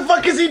 what the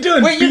fuck is he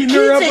doing? Wait,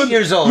 your kid's 8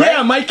 years old, right?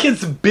 Yeah, my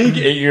kid's big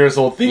 8 years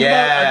old. Think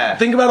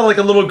about it like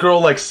a little girl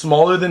like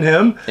smaller than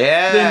him.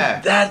 Yeah.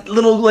 Then that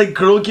little like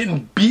girl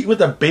getting beat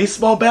with a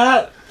baseball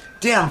bat.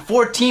 Damn,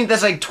 14,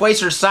 that's like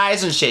twice her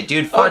size and shit,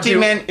 dude. 14,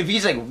 man, if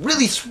he's like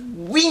really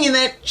swinging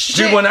that shit.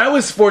 Dude, when I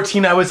was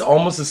 14, I was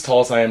almost as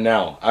tall as I am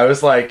now. I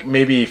was like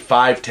maybe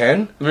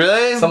 5'10".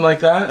 Really? Something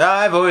like that.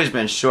 I've always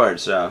been short,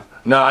 so.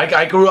 No,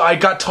 I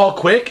got tall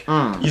quick.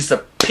 Used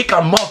to pick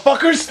on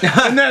motherfuckers,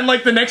 and then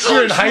like the next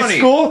year in high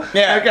school,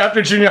 like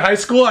after junior high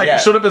school, I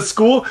showed up at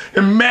school,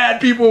 and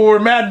mad people were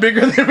mad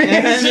bigger than me.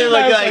 And you're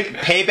like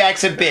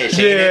payback's a bitch.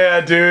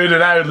 Yeah, dude,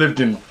 and I lived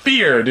in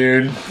fear,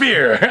 dude.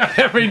 Fear.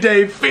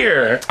 Everyday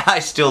fear. I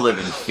still live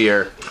in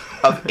fear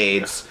of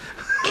AIDS.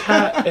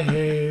 Cat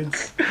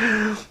AIDS.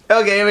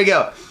 Okay, here we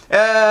go.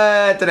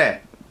 Today.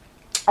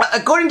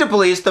 According to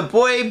police, the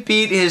boy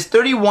beat his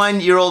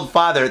 31-year-old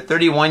father,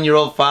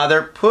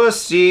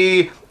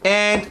 pussy,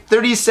 and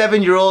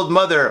 37-year-old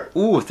mother.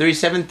 Ooh,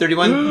 37,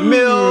 31,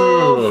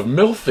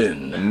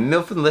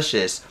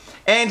 Milfinlicious.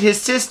 And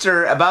his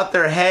sister about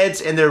their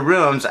heads in their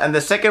rooms on the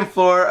second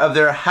floor of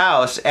their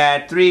house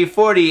at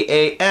 3:40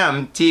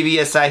 a.m., TV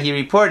Asahi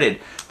reported.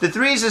 The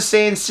three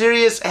sustained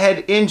serious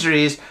head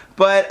injuries,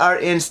 but are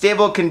in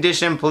stable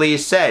condition,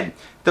 police said.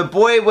 The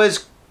boy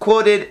was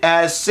quoted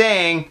as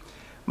saying,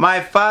 "My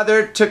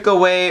father took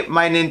away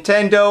my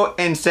Nintendo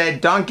and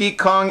said Donkey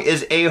Kong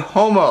is a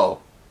homo."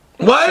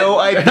 What? So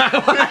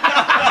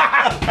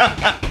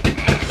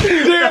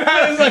Dude,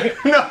 I was like,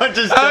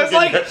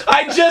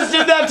 I just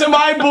did that to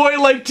my boy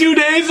like 2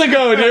 days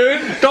ago,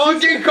 dude.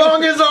 Donkey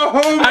Kong is a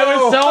homo. I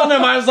was telling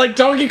him, I was like,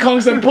 Donkey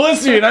Kong's a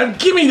pussy, and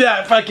give me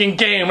that fucking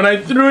game. And I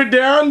threw it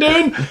down,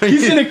 dude.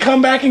 He's gonna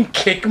come back and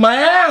kick my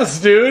ass,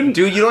 dude.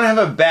 Dude, you don't have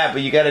a bat,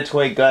 but you got a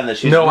toy gun that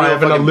shoots. No, I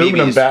have an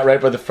aluminum bat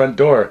right by the front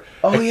door.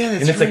 Oh yeah,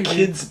 that's and it's a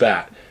kid's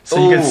bat. So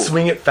you can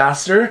swing it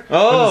faster when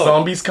the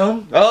zombies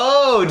come.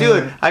 Oh,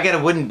 dude. I got a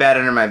wooden bat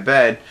under my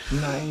bed.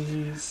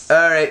 Nice.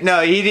 Alright,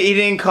 no, he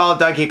didn't call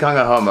Donkey Kong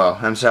a homo.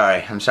 I'm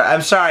sorry,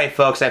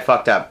 folks. I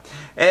fucked up.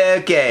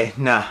 Okay.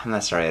 No, I'm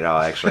not sorry at all,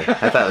 actually.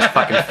 I thought it was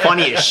fucking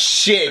funny as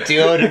shit,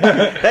 dude.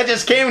 That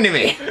just came to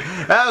me.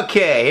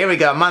 Okay, here we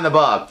go. I'm on the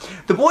ball.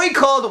 The boy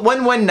called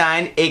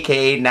 119,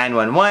 aka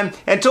 911,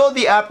 and told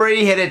the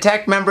operator he had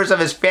attacked members of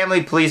his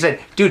family. Police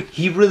said, dude,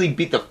 he really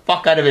beat the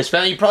fuck out of his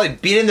family. He probably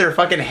beat in their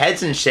fucking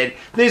heads and shit.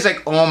 Then he's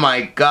like, oh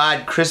my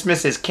god,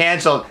 Christmas is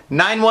canceled.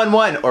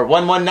 911 or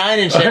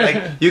 119 and shit.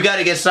 Like, you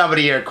gotta get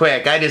somebody here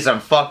quick. I did some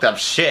fucked up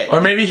shit.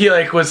 Or maybe he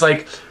was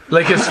like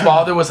his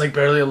father was like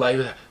barely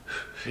alive.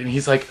 And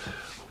he's like,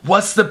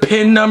 what's the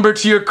PIN number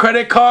to your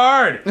credit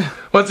card?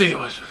 What's he?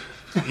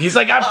 He's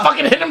like, I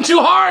fucking hit him too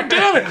hard,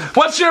 damn it.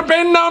 What's your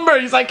bin number?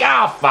 He's like,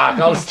 fuck,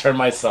 I'll just turn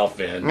myself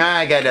in.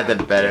 I got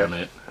nothing better. Damn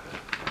it.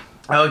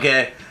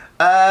 Okay.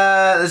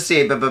 Let's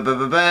see.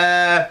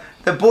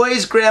 The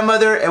boy's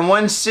grandmother and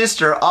one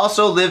sister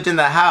also lived in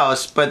the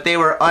house, but they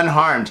were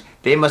unharmed.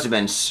 They must have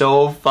been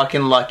so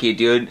fucking lucky,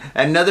 dude.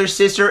 Another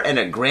sister and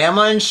a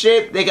grandma and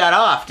shit, they got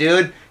off,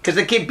 dude. Because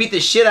the kid beat the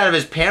shit out of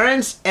his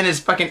parents and his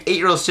fucking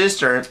 8-year-old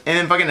sister, and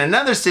then fucking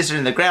another sister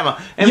and the grandma.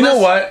 And you know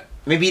what?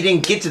 Maybe he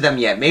didn't get to them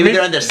yet. Maybe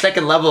they're on the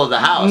second level of the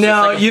house.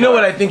 No, you know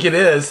what I think it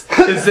is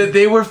that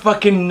they were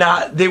fucking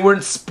they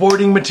weren't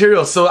sporting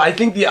material. So I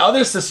think the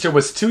other sister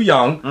was too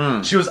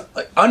young. She was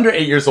under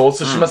 8 years old,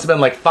 so she must have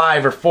been like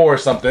 5 or 4 or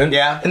something.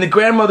 Yeah. And the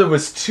grandmother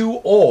was too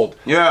old.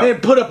 Yeah. They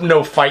didn't put up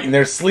no fight in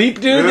their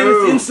sleep, dude. They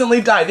just instantly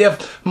died. They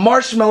have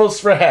marshmallows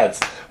for heads.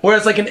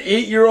 Whereas like an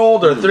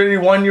 8-year-old or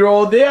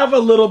 31-year-old, they have a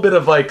little bit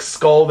of like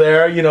skull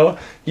there, you know.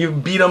 You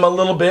beat them a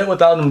little bit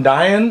without them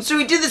dying. So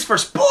he did this for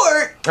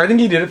sport? I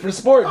think he did it for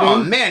sport, dude.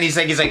 Oh man, he's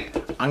like,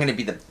 I'm gonna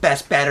be the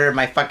best batter of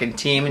my fucking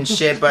team and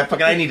shit, but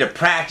fucking I need to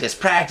practice.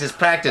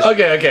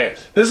 Okay.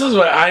 This is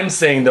what I'm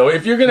saying though.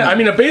 If you're gonna, I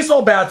mean, a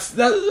baseball bat's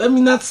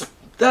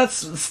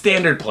that's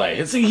standard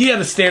play. He had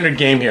a standard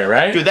game here,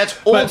 right? Dude, that's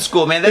old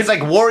school, man. That's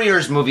like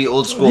Warriors movie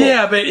old school.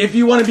 Yeah, but if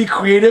you want to be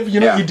creative, you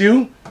know what you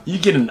do? You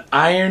get an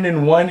iron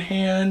in one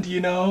hand,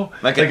 you know?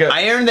 Like an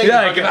iron?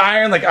 Like an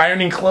iron, like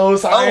ironing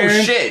clothes iron.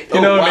 Oh, shit.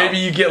 You know, wow. Maybe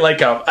you get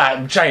like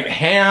a giant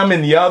ham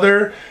in the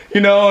other, you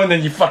know, and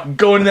then you fucking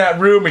go in that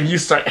room and you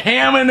start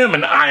hamming them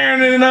and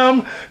ironing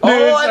them.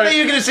 Oh, I thought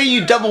you were going to say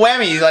you double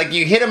whammy. Like,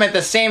 you hit them at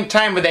the same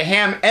time with the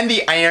ham and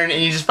the iron,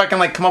 and you just fucking,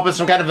 like, come up with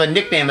some kind of a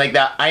nickname, like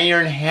the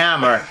Iron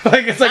Hammer.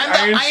 Like, it's like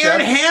I'm the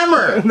Iron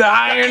Hammer. The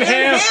Iron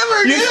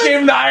Hammer, dude. You just gave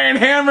him the Iron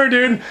Hammer,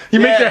 dude. You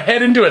make their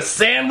head into a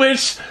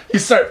sandwich. You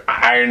start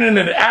ironing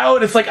it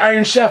out. It's like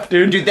Iron Chef,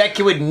 dude. Dude, that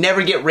kid would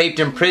never get raped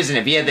in prison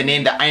if he had the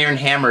name the Iron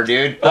Hammer,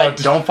 dude. Like,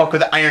 don't fuck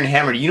with the Iron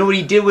Hammer. You know what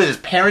he did with his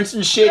parents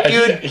and shit,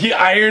 dude?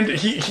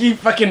 He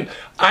fucking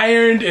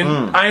ironed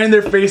and ironed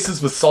their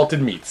faces with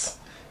salted meats.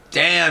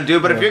 Damn,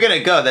 dude, but if you're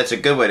gonna go, that's a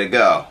good way to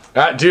go.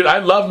 Dude, I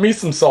love me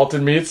some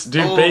salted meats.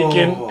 Dude,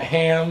 bacon,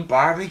 ham,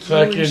 barbecue,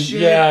 fucking, and shit.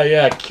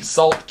 Yeah,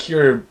 salt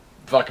cured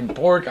fucking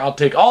pork. I'll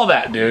take all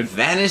that, dude.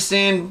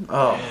 Venison.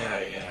 Oh.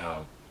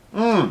 Yeah.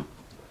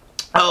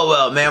 Oh,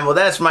 well, man. Well,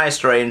 that's my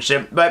story and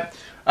shit. But,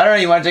 I don't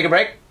know, you want to take a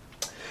break?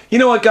 You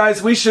know what,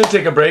 guys? We should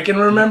take a break. And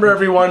remember,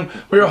 everyone,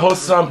 we are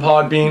hosted on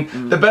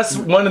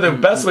Podbean. One of the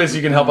best ways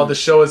you can help out the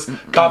show is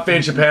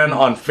Cafe Japan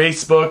on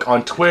Facebook,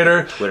 on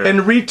Twitter,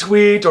 and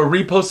retweet or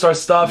repost our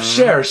stuff.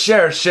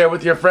 Share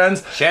with your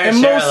friends.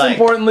 And most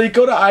importantly,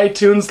 go to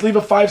iTunes, leave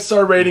a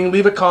 5-star rating,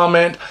 leave a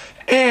comment.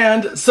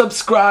 And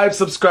subscribe.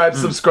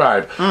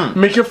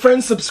 Make your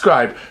friends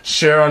subscribe.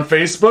 Share on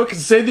Facebook and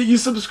say that you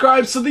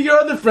subscribe so that your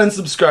other friends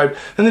subscribe.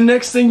 And the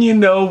next thing you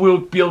know, we'll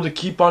be able to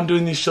keep on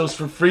doing these shows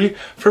for free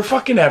for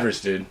fucking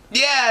evers, dude.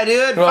 Yeah,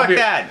 dude. Fuck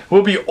that.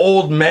 We'll be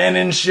old men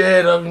and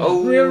shit. And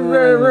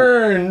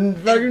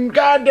fucking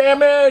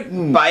goddamn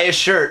it. Buy a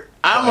shirt.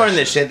 I'm wearing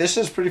this shit. This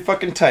is pretty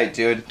fucking tight,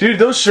 dude. Dude,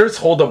 those shirts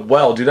hold up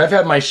well, dude. I've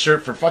had my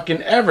shirt for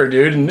fucking ever,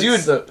 dude. And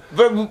dude,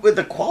 but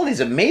the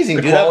quality's amazing,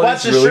 dude. I've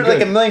watched this really shirt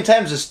like a million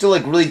times. It's still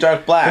like really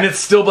dark black. And it's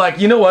still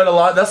black. You know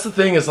what? That's the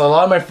thing is a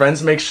lot of my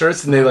friends make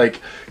shirts and they like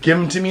give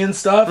them to me and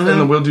stuff. And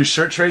then we'll do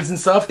shirt trades and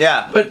stuff.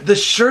 Yeah. But the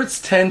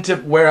shirts tend to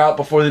wear out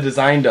before the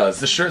design does.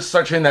 The shirts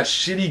start turning that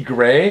shitty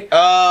gray.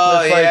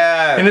 Oh,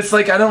 yeah. And it's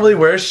like, I don't really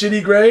wear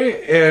shitty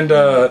gray. And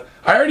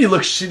I already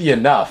look shitty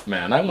enough,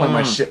 man. I want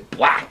my shit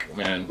black,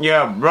 man.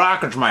 Yeah,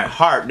 black is my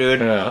heart, dude.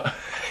 Yeah.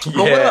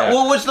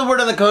 Well, what's the word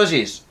on the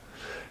cozies?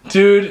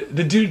 Dude,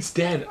 the dude's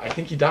dead. I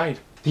think he died.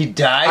 He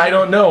died? I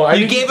don't know.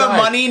 You gave him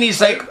money and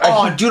he's like,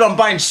 dude, I'm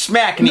buying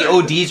smack, and he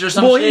ODs or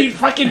something. Well,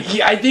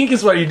 I think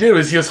is what he did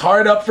was he was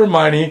hard up for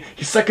money.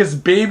 He stuck his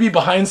baby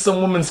behind some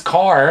woman's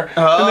car,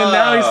 and then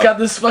now he's got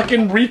this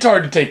fucking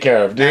retard to take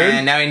care of, dude.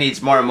 And now he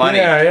needs more money.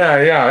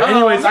 Yeah.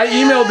 Anyways, I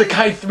emailed the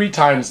guy 3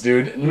 times,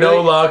 dude.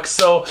 No luck.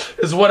 So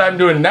is what I'm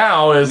doing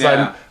now is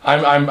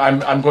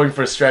I'm going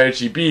for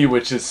strategy B,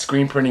 which is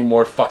screen printing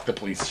more "fuck the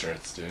police"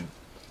 shirts, dude.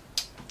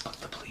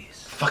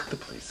 Fuck the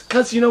police.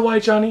 Cause you know why,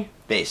 Johnny?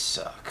 They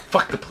suck.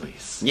 Fuck the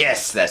police.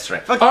 Yes, that's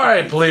right.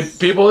 Alright,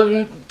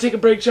 people, take a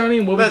break, Johnny,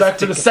 and we'll be back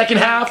for the second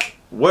half.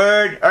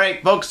 Word.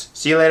 Alright, folks.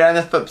 See you later on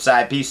the flip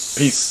side.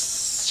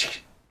 Peace.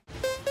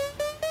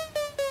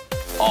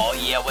 Oh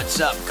yeah,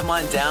 what's up? Come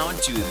on down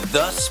to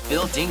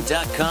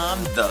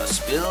thespilting.com,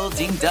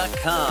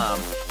 thespilting.com.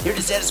 Here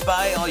to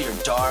satisfy all your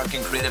dark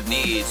and creative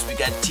needs. We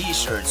got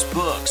t-shirts,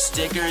 books,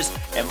 stickers,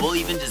 and we'll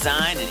even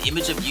design an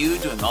image of you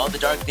doing all the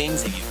dark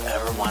things that you've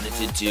ever wanted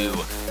to do.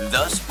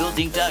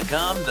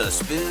 Thespilting.com,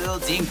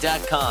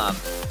 thespilting.com.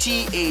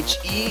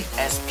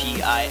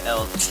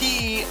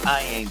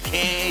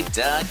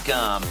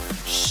 thespiltink.com.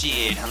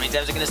 Shit, how many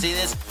times am I gonna say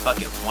this?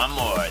 Fuck it, one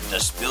more.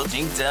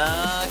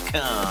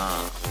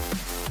 Thespilting.com.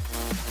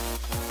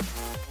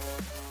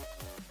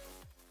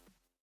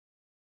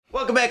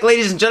 Welcome back,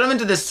 ladies and gentlemen,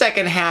 to the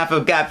second half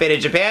of Got Faded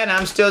Japan.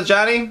 I'm still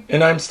Johnny.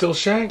 And I'm still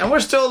Shank. And we're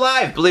still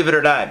alive, believe it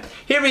or not.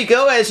 Here we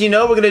go. As you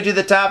know, we're going to do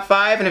the top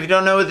 5. And if you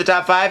don't know what the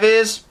top 5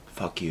 is,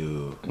 fuck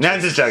you. No,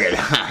 I'm just joking.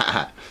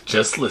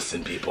 Just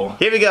listen, people.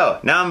 Here we go.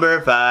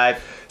 Number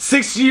 5.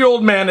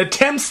 60-year-old man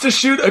attempts to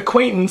shoot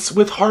acquaintance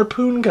with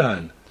harpoon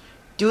gun.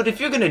 Dude, if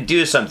you're going to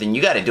do something,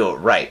 you got to do it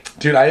right.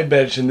 Dude, I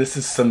imagine this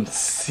is some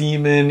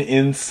semen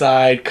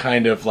inside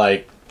kind of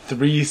like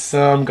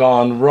threesome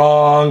gone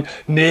wrong,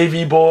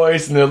 Navy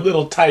boys in their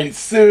little tight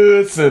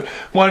suits, and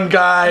one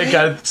guy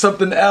got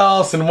something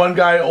else, and one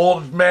guy,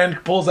 old man,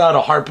 pulls out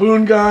a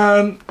harpoon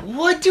gun.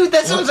 What, dude?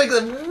 That sounds like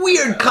a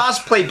weird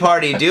cosplay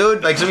party,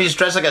 dude. Like somebody's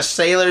dressed like a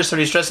sailor,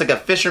 somebody's dressed like a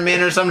fisherman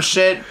or some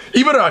shit.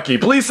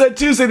 Ibaraki. Police said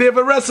Tuesday they have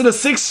arrested a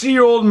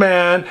 60-year-old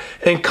man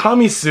in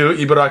Kamisu,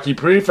 Ibaraki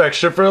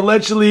Prefecture, for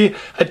allegedly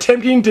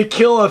attempting to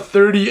kill a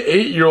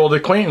 38-year-old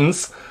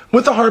acquaintance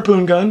with a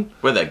harpoon gun.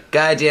 With a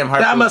goddamn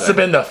harpoon gun. That must have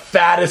been the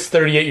fattest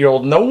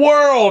 38-year-old in the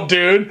world,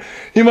 dude.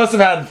 He must have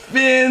had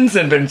fins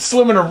and been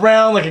swimming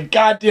around like a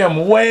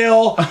goddamn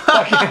whale. And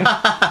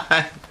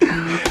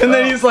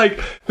then he's like,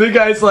 the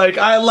guy's like,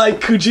 I like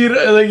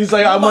Kujira. Like, he's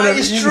like, I'm gonna.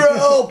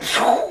 Maestro!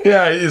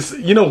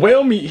 Yeah,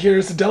 whale meat here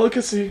is a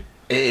delicacy.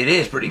 It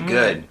is pretty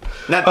good.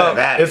 Not that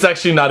bad. It's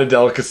actually not a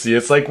delicacy.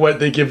 It's like what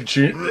they give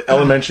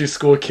elementary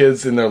school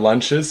kids in their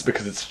lunches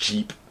because it's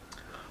cheap.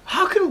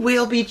 How can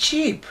whale be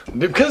cheap?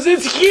 Because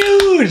it's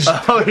huge!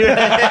 Oh,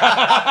 yeah.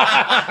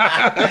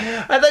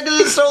 I thought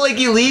this is so, like,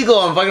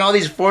 illegal and fucking all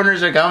these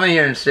foreigners are coming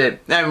here and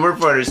shit. I mean, we're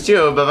foreigners,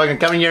 too, but fucking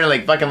coming here and,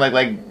 like, fucking,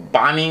 like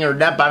bombing, or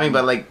not bombing,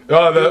 but, like...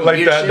 Oh,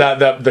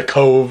 the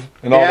cove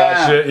and all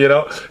that shit, you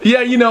know?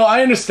 Yeah,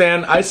 I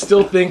understand. I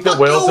still think that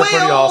whales are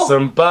pretty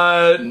awesome,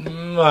 but...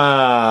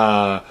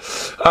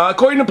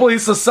 according to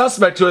police, the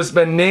suspect, who has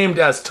been named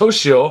as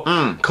Toshio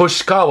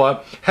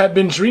Koshikawa, had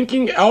been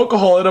drinking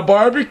alcohol at a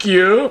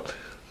barbecue.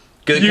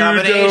 Good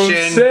combination. You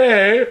don't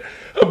say.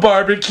 A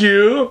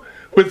barbecue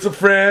with some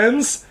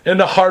friends and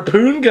a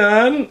harpoon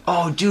gun.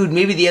 Oh, dude,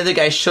 maybe the other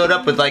guy showed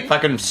up with, like,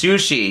 fucking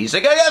sushi. He's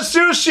like, I got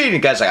sushi! And the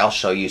guy's like, I'll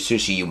show you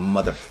sushi, you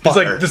motherfucker. He's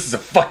like, this is a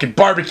fucking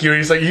barbecue.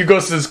 He's like, he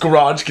goes to his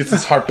garage, gets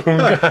his harpoon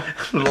gun.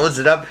 Loads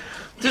it up.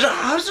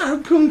 How does a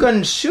harpoon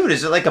gun shoot?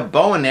 Is it like a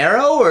bow and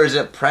arrow, or is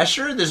it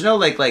pressure? There's no,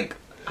 like,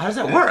 how does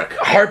that work?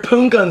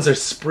 Harpoon guns are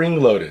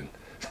spring-loaded.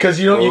 Because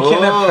you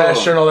can't have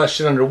pressure and all that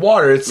shit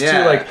underwater. It's too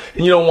and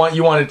you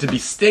want it to be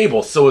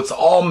stable. So it's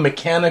all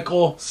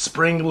mechanical,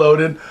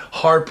 spring-loaded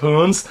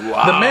harpoons.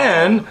 Wow. The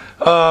man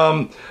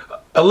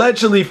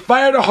allegedly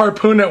fired a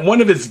harpoon at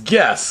one of his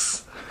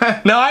guests.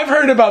 Now, I've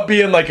heard about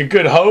being like a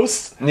good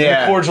host,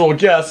 a cordial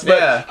guest,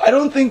 but I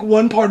don't think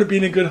one part of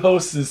being a good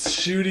host is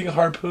shooting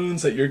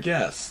harpoons at your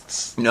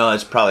guests. No,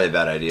 it's probably a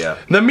bad idea.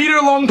 The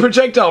meter-long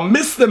projectile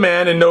missed the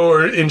man and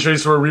no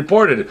injuries were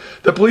reported.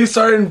 The police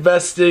are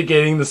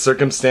investigating the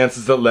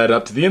circumstances that led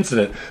up to the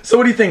incident. So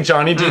what do you think,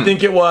 Johnny? Do you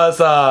think it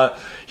was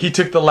he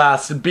took the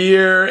last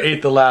beer,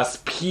 ate the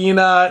last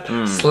peanut,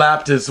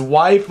 slapped his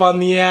wife on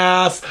the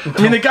ass?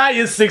 I mean, the guy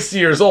is 60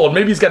 years old.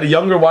 Maybe he's got a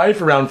younger wife,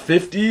 around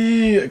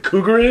 50,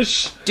 cougarish.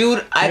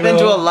 Dude, I've been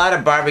to a lot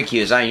of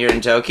barbecues out here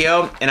in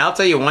Tokyo, and I'll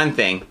tell you one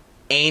thing.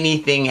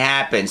 Anything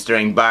happens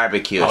during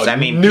barbecues. I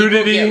mean,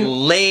 nudity, people get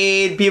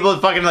laid, people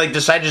fucking like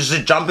decide to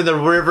just jump in the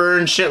river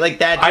and shit like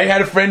that. Dude. I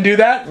had a friend do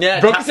that. Yeah,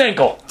 broke his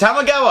ankle.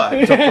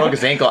 Tamagawa broke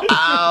his ankle.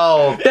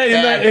 Ow!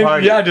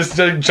 Just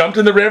jumped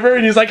in the river,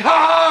 and he's like,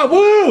 "Ha!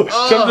 Woo!"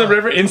 Jumped in the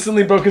river,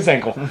 instantly broke his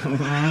ankle.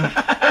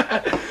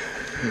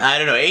 I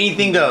don't know.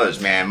 Anything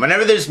goes, man.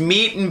 Whenever there's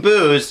meat and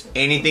booze,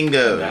 anything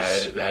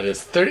goes. That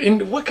is 30.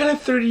 And what kind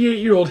of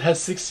 38-year-old has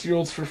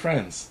 60-year-olds for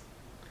friends?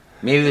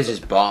 Maybe it was his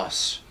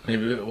boss.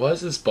 Maybe it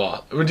was his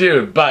boss.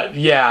 Dude, but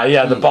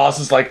the boss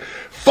is like,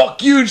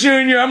 fuck you,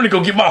 Junior, I'm gonna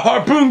go get my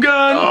harpoon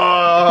gun.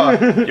 Oh,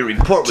 your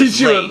report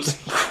was late.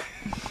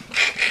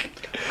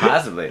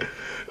 Possibly.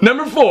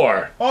 Number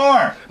 4.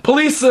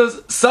 Police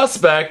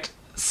suspect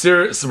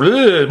serial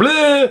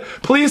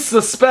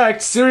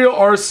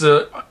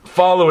arson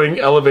following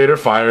elevator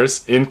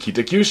fires in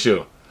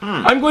Kitakyushu.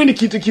 I'm going to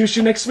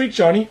Kitakyushu next week,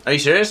 Johnny. Are you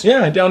serious?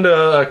 Yeah, down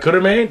to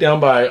Kurume, down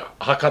by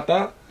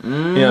Hakata.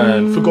 Yeah,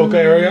 in Fukuoka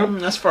area.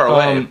 That's far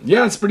away.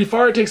 Yeah, it's pretty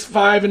far. It takes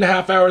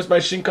 5.5 hours by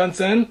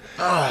Shinkansen.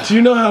 Do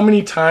you know how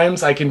many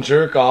times I can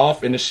jerk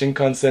off in a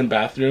Shinkansen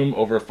bathroom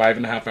over a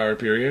 5.5 hour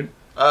period?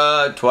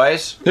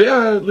 Twice?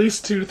 Yeah, at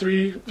least 2 to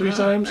 3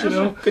 times,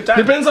 Good time.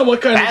 Depends on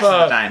what kind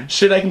of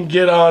shit I can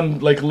get on,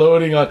 like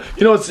loading on.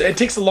 It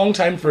takes a long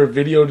time for a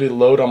video to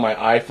load on my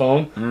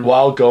iPhone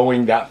while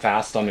going that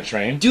fast on the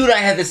train. Dude, I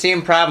had the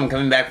same problem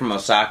coming back from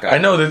Osaka. I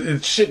know,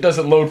 that shit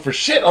doesn't load for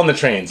shit on the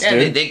trains,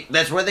 dude.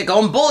 That's where they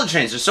call them bullet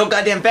trains. They're so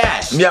goddamn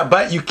fast. Yeah,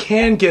 but you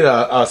can get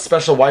a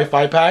special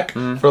Wi-Fi pack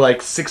for like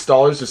 $6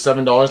 or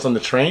 $7 on the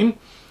train.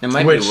 It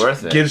might be worth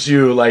it. Which gives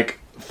you, like,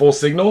 full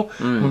signal.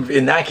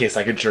 In that case,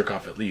 I could jerk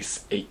off at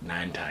least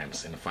 8-9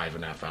 times in a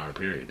 5.5 hour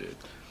period,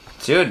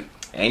 dude.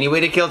 Any way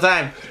to kill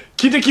time.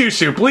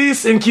 Kitakyushu.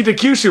 Police in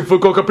Kitakyushu,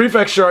 Fukuoka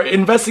Prefecture, are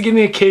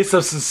investigating a case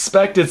of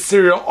suspected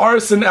serial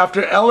arson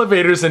after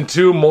elevators in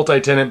 2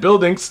 multi-tenant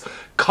buildings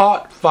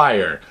caught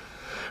fire.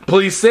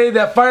 Police say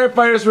that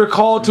firefighters were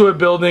called to a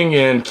building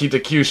in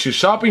Kitakyushu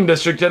shopping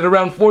district at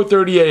around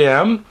 4:30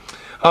 a.m.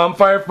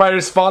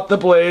 Firefighters fought the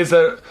blaze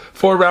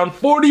for around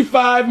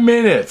 45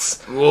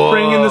 minutes,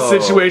 bringing the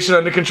situation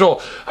under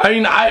control. I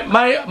mean,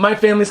 my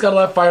family's got a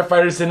lot of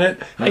firefighters in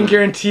it. I can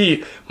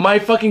guarantee my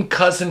fucking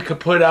cousin could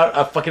put out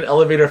a fucking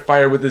elevator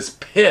fire with his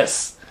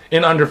piss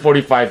in under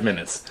 45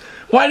 minutes.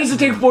 Why does it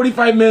take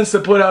 45 minutes to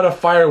put out a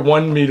fire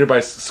 1 meter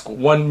by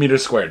 1 meter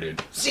square,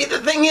 dude? See, the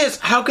thing is,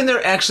 how can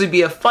there actually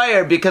be a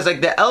fire? Because,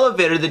 like, the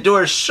elevator, the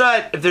door is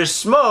shut. If there's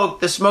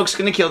smoke, the smoke's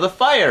gonna kill the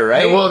fire,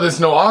 right? Yeah, well,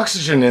 there's no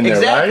oxygen in there,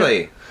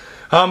 exactly.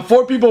 Right?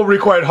 4 people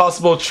required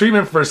hospital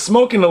treatment for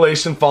smoke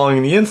inhalation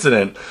following the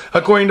incident.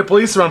 According to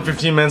police, around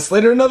 15 minutes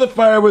later, another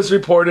fire was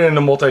reported in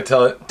a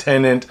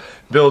multi-tenant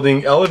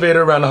building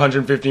elevator around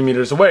 150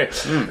 meters away.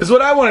 Is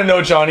what I want to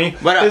know, Johnny,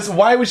 is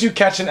why would you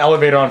catch an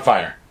elevator on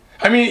fire?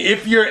 I mean,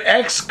 if your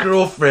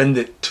ex-girlfriend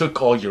that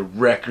took all your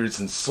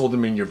records and sold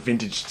them in your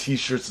vintage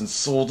t-shirts and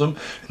sold them,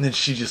 and then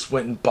she just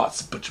went and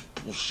bought a bunch of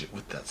bullshit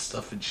with that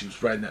stuff and she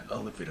was riding that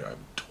elevator, I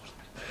would totally...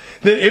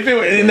 Then if it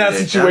were in that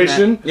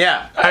situation,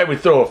 yeah, I would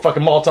throw a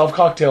fucking Molotov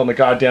cocktail in the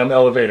goddamn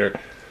elevator.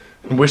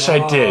 Wish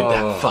I did,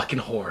 that fucking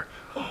whore.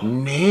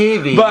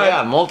 Maybe, but,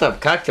 yeah, Molotov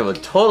cocktail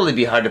would totally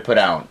be hard to put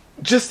out.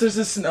 Just, there's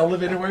this an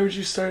elevator, why would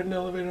you start an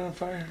elevator on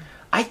fire?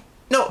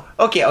 No,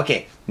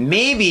 okay.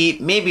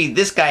 Maybe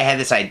this guy had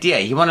this idea.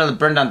 He wanted to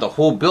burn down the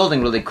whole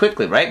building really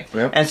quickly, right?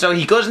 Yep. And so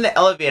he goes in the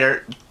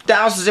elevator,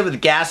 douses it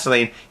with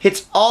gasoline,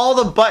 hits all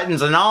the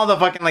buttons on all the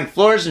fucking, like,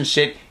 floors and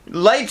shit,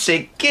 lights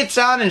it, gets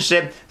on and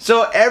shit.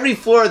 So every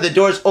floor, the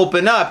doors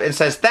open up and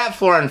says that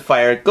floor on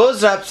fire,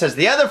 goes up, says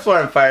the other floor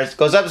on fire,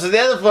 goes up, says the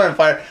other floor on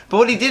fire. But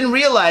what he didn't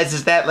realize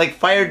is that, like,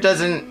 fire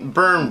doesn't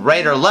burn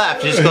right or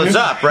left, it just goes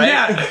up, right?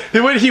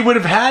 Yeah, what he would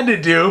have had to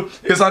do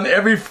is on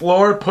every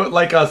floor put,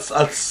 like, a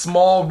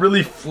small,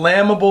 really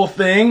flammable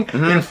thing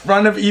in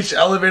front of each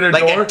elevator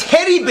door. Like a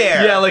teddy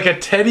bear! Yeah, like a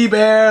teddy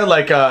bear,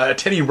 like a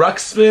Teddy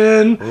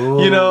Ruxpin,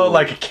 you know,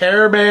 like a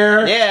Care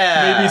Bear.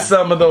 Yeah. Maybe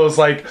some of those,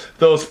 like,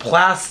 those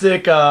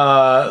plastic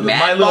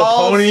My Little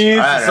balls?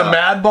 Ponies, some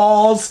Mad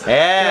Balls.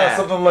 Yeah.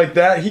 Something like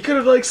that. He could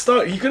have, like,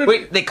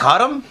 Wait, they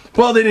caught him?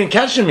 Well, they didn't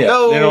catch him yet.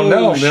 Oh, they don't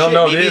know. They don't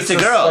know. Maybe it's a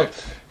girl. Like,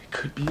 it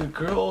could be a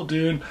girl,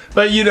 dude.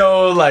 But, you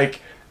know,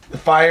 like... The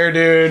fire,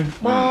 dude.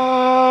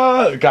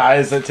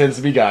 Guys, that tends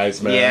to be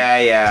guys, man.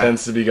 Yeah.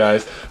 Tends to be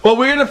guys. Well,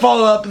 we're gonna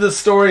follow up the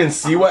story and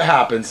see what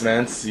happens,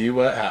 man. See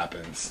what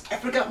happens. I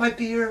forgot my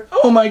beer.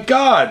 Oh my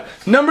god.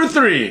 Number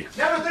 3.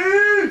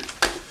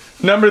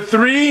 Number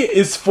 3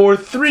 is for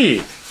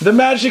 3. The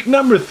magic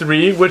number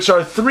 3, which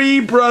are 3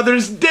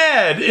 brothers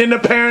dead in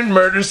apparent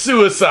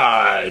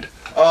murder-suicide.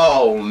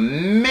 Oh,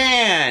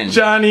 man.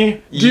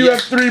 Johnny, do you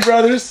have 3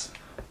 brothers?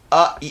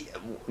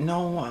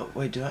 No,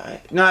 wait, do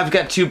I? No, I've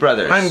got 2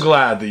 brothers. I'm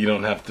glad that you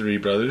don't have 3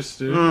 brothers,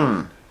 dude.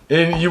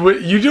 And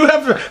you do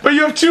have, but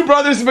you have 2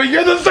 brothers, but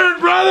you're the 3rd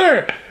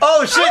brother.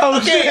 Oh shit!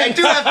 Okay, I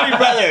do have 3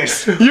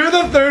 brothers. You're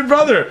the 3rd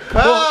brother.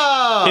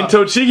 Well, in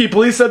Tochigi,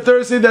 police said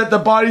Thursday that the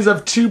bodies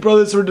of 2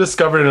 brothers were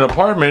discovered in an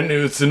apartment in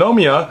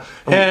Utsunomiya,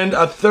 and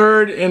a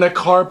 3rd in a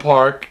car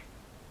park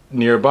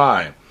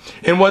nearby,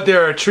 in what they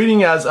are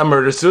treating as a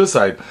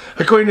murder-suicide.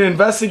 According to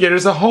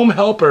investigators, a home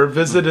helper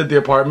visited the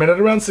apartment at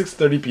around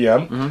 6:30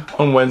 p.m.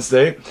 on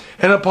Wednesday,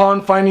 and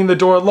upon finding the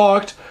door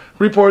locked,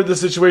 reported the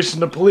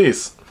situation to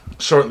police.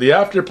 Shortly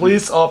after,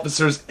 police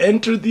officers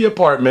entered the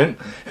apartment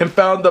and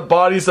found the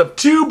bodies of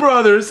 2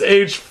 brothers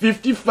aged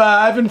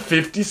 55 and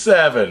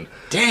 57.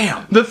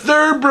 Damn! The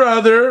 3rd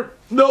brother,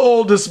 the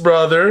oldest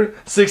brother,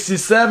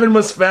 67,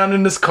 was found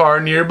in his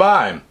car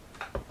nearby.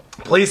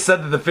 Police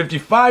said that the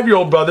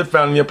 55-year-old brother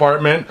found in the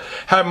apartment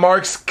had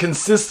marks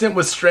consistent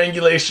with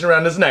strangulation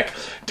around his neck.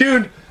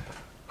 Dude,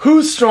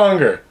 who's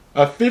stronger?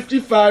 A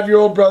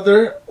 55-year-old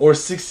brother or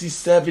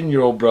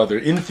 67-year-old brother,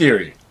 in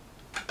theory?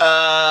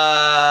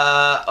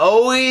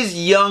 Always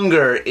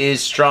younger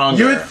is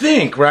stronger. You would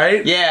think,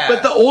 right? Yeah.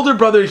 But the older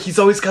brother, he's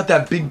always got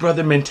that big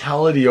brother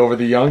mentality over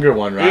the younger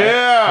one, right?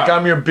 Yeah. Like,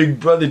 I'm your big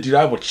brother, dude.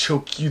 I will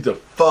choke you the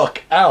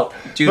fuck out.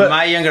 Dude, but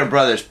my younger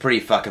brother's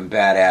pretty fucking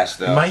badass,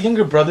 though. my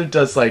younger brother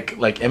does, like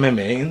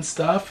MMA and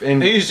stuff.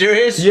 And Are you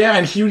serious? yeah,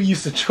 and he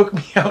used to choke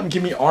me out and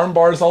give me arm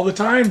bars all the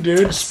time,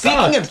 dude.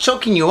 Speaking of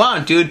choking you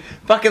out, dude,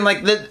 fucking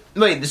like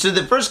so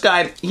the first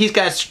guy, he's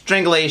got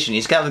strangulation.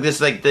 He's got like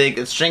this, like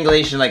the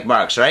strangulation, like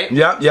marks, right?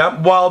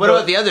 Yeah. What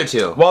about the other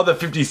 2? While the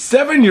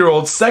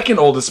 57-year-old second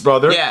oldest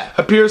brother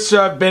appears to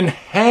have been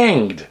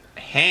hanged.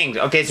 Hanged.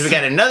 Okay, so we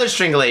got another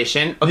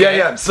strangulation. Okay.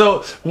 Yeah.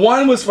 So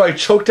one was like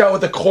choked out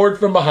with a cord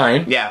from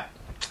behind. Yeah.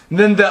 And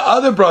then the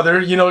other brother,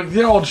 you know,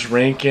 they're all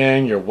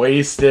drinking, you're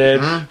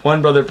wasted.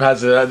 One brother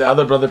passes out, the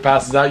other brother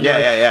passes out.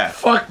 Yeah.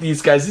 Fuck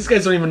these guys. These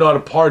guys don't even know how to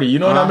party. You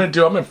know what I'm gonna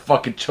do? I'm gonna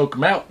fucking choke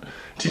them out.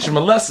 teach him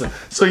a lesson.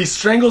 So he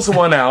strangles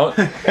one out,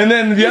 and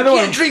then the other one.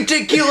 Can't drink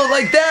tequila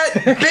like that,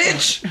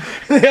 bitch.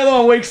 The other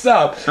one wakes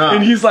up,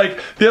 and he's like,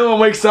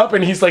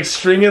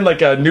 stringing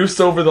like a noose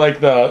over like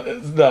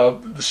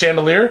the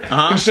chandelier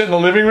and shit in the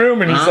living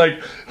room, and he's like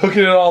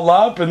hooking it all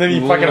up, and then he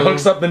fucking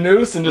hooks up the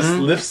noose and just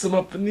lifts him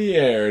up in the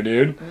air,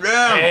 dude.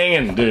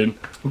 Hanging, dude.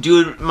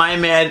 Dude, my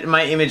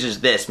image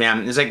is this,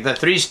 man. It's like the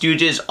Three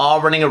Stooges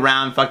all running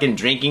around fucking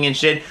drinking and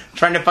shit,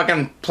 trying to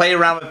fucking play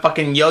around with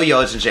fucking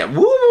yo-yos and shit.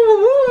 Woo, woo,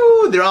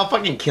 woo. They're all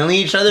fucking killing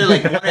each other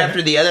like one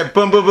after the other.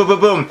 Boom, boom, boom, boom,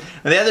 boom.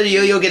 And the other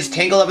yo-yo gets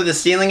tangled up in the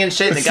ceiling and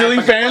shit. The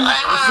ceiling fan?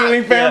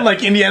 Ceiling fan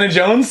like Indiana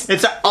Jones?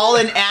 It's all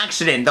an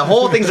accident. The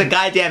whole thing's a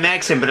goddamn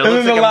accident, but it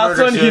looks like a murder-suicide. And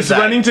then the last one, he's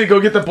running to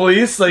go get the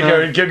police, like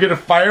or go get a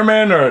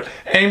fireman or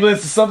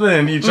ambulance or something,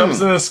 and he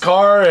jumps in his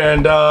car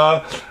and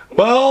the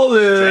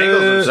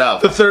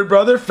third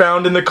brother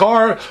found in the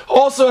car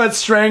also had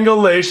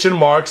strangulation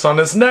marks on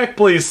his neck,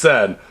 police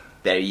said.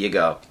 There you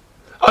go.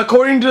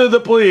 According to the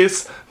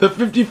police, the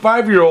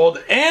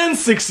 55-year-old and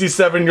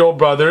 67-year-old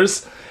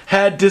brothers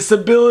had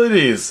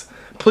disabilities.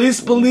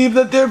 Police believe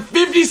that their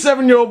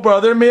 57-year-old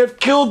brother may have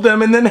killed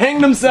them and then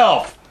hanged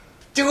himself.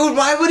 Dude,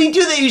 why would he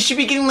do that? You should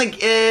be getting,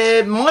 like,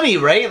 money,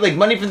 right? Like,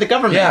 money from the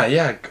government.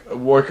 Yeah,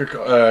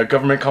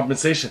 government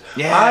compensation.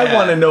 Yeah. I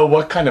want to know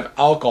what kind of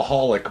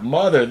alcoholic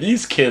mother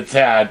these kids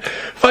had.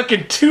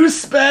 Fucking 2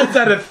 speds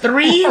out of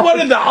 3?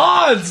 What are the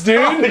odds, dude?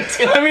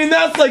 I mean,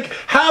 that's like,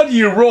 how do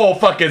you roll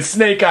fucking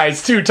snake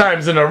eyes 2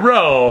 times in a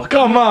row?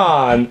 Come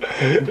on.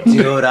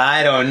 Dude,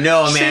 I don't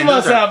know, man. She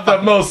must have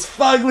the most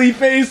fugly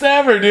face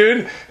ever,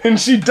 dude. And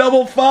she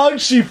double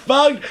fugged, she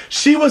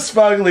was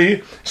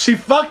fugly, she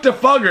fucked a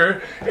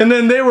fugger, and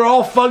then they were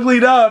all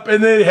fuglied up,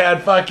 and they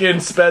had fucking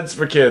speds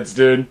for kids,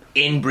 dude.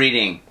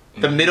 Inbreeding.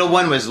 The middle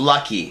one was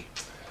lucky.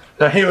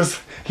 He was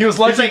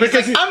lucky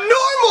because I'm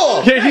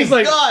normal. Yeah, he's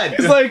like,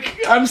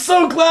 I'm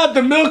so glad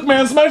the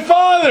milkman's my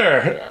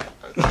father.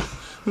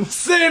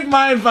 Saved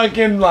my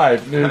fucking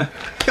life, dude.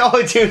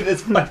 Oh, dude,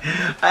 that's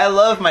I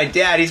love my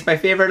dad. He's my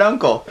favorite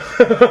uncle.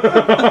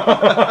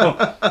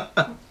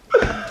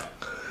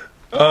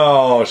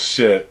 Oh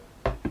shit.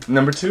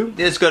 Number 2.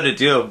 Let's go to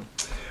 2.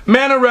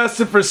 Man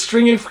arrested for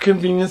string of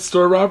convenience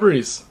store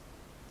robberies.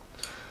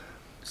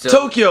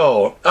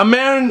 Tokyo. A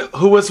man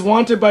who was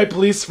wanted by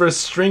police for a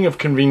string of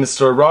convenience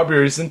store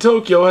robberies in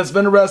Tokyo has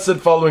been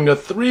arrested following a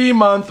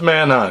 3-month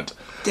manhunt.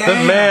 Damn. The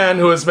man,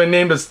 who has been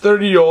named as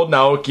 30-year-old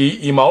Naoki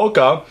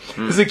Imaoka,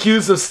 is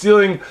accused of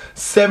stealing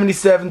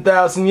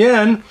 77,000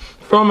 yen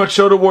from a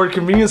Chodo Ward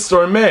convenience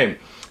store in May.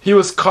 He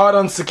was caught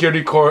on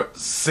security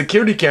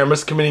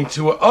cameras committing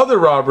 2 other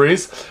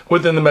robberies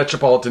within the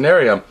metropolitan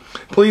area.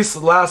 Police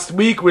last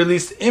week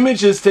released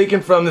images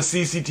taken from the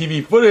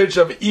CCTV footage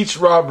of each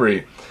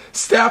robbery.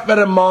 Staff at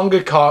a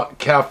manga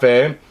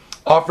cafe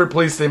offered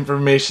police the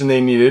information they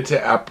needed to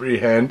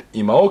apprehend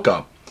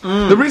Imaoka.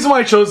 The reason why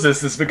I chose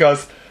this is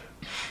because,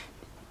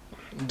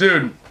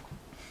 dude,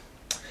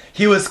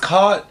 he was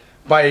caught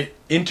by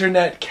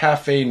internet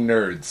cafe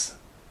nerds.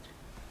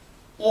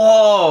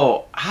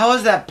 Whoa, how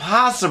is that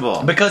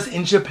possible? Because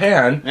in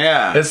Japan,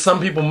 as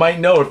some people might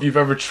know, if you've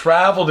ever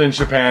traveled in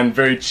Japan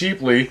very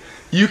cheaply,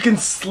 you can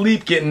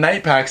get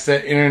night packs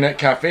at internet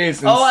cafes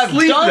and I've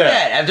sleep done there.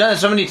 that. I've done it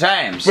so many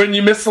times. When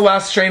you miss the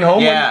last train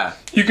home, yeah,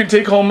 you can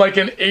take home like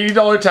an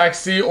 $80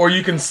 taxi, or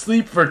you can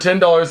sleep for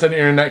 $10 at an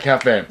internet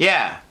cafe.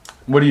 Yeah.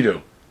 What do you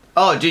do?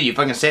 Oh, dude, you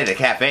fucking stay at the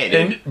cafe,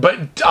 dude.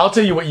 But I'll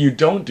tell you what you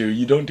don't do.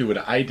 You don't do what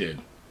I did.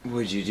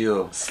 What'd you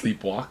do?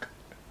 Sleepwalk.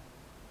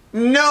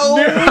 No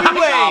way!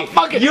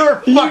 You're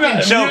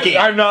fucking joking.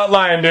 I'm not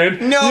lying,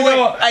 dude. No way.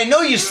 I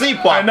know you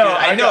sleepwalk. I know. Dude.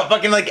 I know.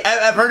 Fucking like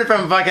I've heard it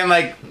from fucking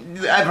like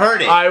I've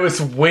heard it. I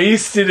was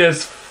wasted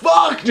as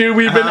fuck, dude.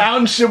 We've been out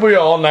in Shibuya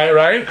all night,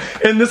 right?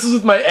 And this was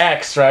with my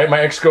ex, right?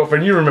 My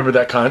ex-girlfriend. You remember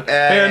that cunt.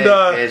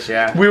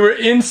 We were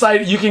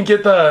inside. You can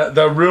get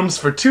the rooms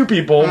for 2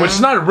 people, which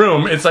is not a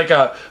room. It's like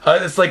a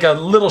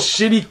little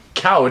shitty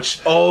couch.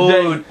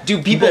 Oh,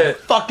 dude, people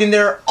fucking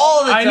there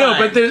all the time. I know,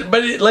 but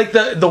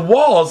the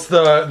walls,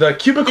 the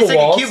cubicle walls. It's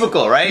like a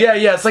cubicle, right?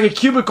 Yeah, it's like a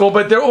cubicle,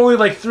 but they're only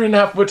like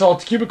 3.5 foot tall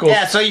cubicles.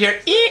 Yeah, so you hear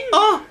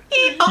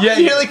you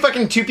hear like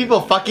fucking 2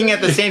 people fucking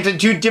at the same time,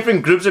 2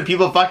 different groups of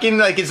people fucking,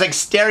 like it's like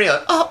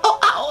stereo.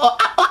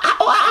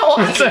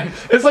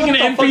 It's like an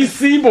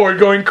NPC board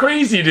going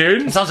crazy,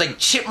 dude. It sounds like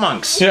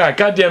chipmunks. Yeah,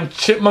 goddamn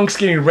chipmunks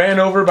getting ran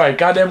over by a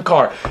goddamn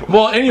car.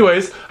 Well,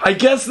 anyways, I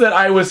guess that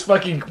I was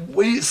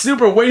fucking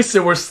super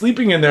wasted. We're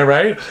sleeping in there,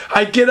 right?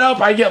 I get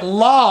up, I get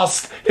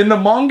lost in the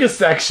manga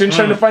section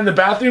trying to find the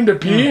bathroom to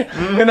pee,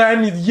 and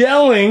I'm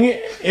yelling,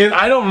 and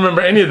I don't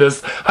remember any of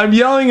this. I'm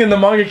yelling in the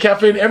manga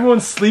cafe, and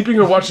everyone's sleeping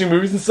or watching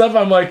movies and stuff.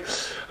 I'm like,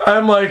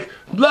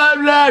 blah,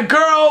 blah,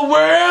 girl,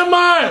 where am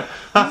I?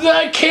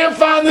 I can't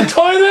find the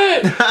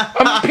toilet.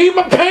 I'm peeing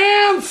my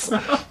pants.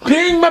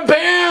 Peeing my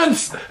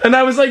pants. And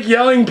I was like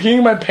yelling,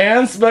 peeing my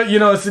pants, but you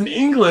know it's in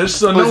English,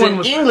 so no one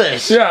was.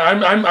 English. Yeah,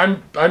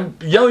 I'm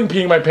yelling,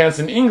 peeing my pants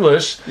in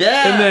English.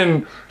 Yeah. And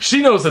then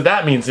she knows what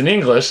that means in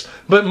English,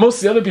 but most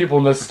of the other people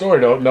in this store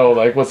don't know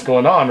like what's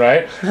going on,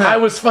 right? I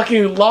was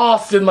fucking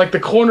lost in like the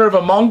corner of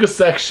a manga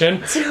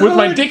section with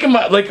my dick in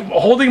my like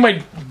holding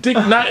my dick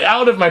not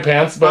out of my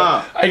pants,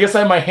 but I guess I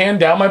had my hand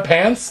down my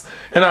pants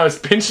and I was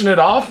pinching it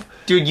off.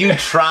 Dude, you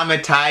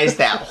traumatized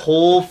that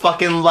whole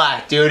fucking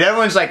lot, dude.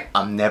 Everyone's like,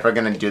 I'm never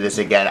gonna do this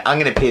again. I'm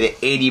gonna pay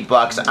the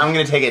 $80. I'm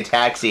gonna take a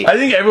taxi. I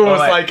think everyone was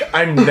like,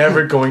 I'm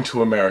never going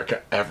to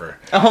America ever.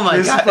 Oh my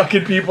These God.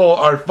 fucking people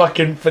are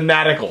fucking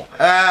fanatical.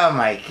 Oh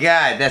my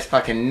God, that's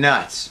fucking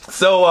nuts.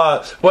 So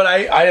what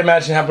I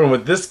imagine happened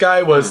with this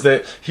guy was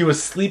that he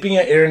was sleeping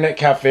at internet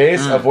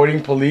cafes,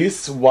 avoiding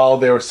police while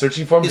they were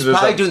searching for him. He's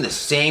probably doing the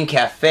same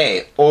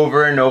cafe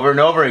over and over and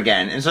over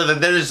again. And so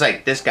they're just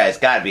like, this guy's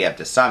gotta be up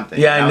to something.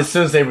 Yeah, you know? and as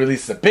soon as they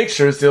released the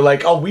pictures, they're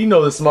like, oh, we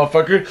know this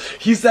motherfucker.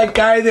 He's that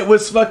guy that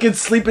was fucking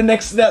sleeping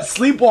next to that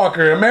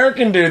sleepwalker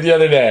American dude the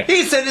other day.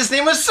 He said his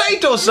name was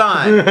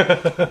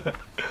Saito-san.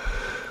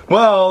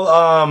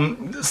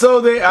 Well,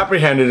 so they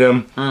apprehended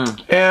him.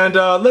 And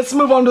let's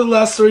move on to the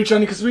last story,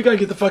 Johnny, because we gotta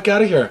get the fuck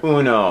out of here.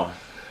 Uno.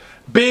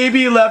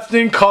 Baby left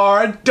in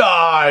car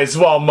dies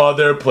while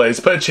mother plays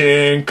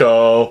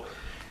pachinko.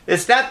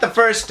 It's not the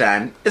first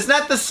time, it's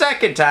not the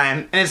second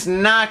time, and it's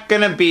not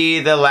gonna be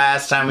the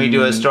last time we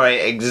do a story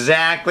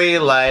exactly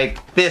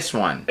like this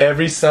one.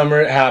 Every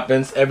summer it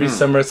happens. Every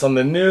summer it's on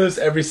the news.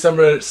 Every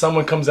summer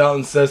someone comes out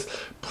and says,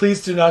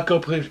 please do not go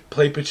play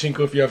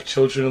pachinko if you have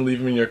children and leave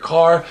them in your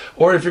car.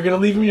 Or if you're going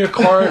to leave them in your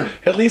car,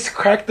 at least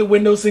crack the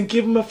windows and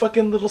give them a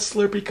fucking little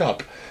Slurpee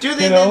cup. Dude,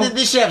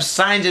 they should have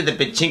signs at the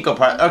pachinko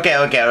part.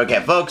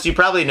 Okay, folks, you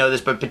probably know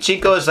this, but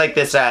pachinko is like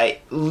this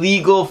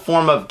legal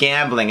form of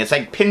gambling. It's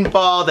like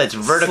pinball that's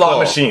vertical. Slot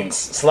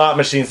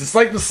machines. It's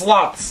like the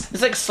slots.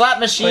 It's like slot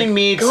machine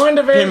meets Going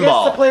to Vegas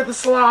pinball. to play the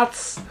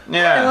slots.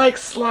 Yeah. I like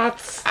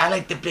slots. I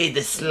like to play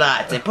the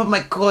slots. I put my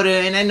quarter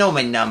in, I know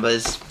my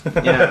numbers.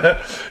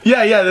 Yeah.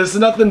 Yeah, there's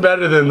nothing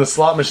better than the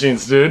slot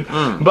machines, dude.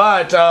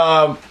 But,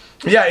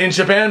 yeah, in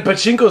Japan,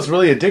 pachinko is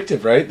really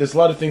addictive, right? There's a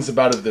lot of things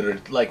about it that are,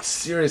 like,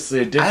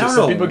 seriously addictive. I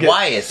don't know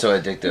why it's so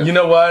addictive. You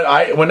know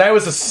what? When I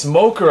was a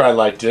smoker, I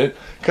liked it.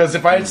 Because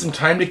if I had some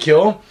time to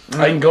kill,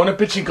 I can go in a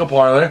pachinko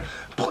parlor,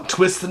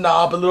 twist the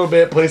knob a little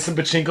bit, play some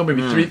pachinko,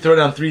 maybe throw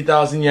down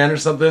 3,000 yen or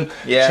something,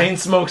 chain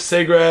smoke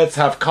cigarettes,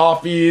 have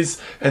coffees,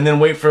 and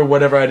then wait for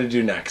whatever I had to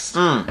do next.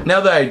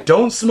 Now that I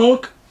don't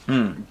smoke,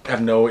 I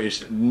have no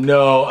issue.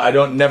 No, I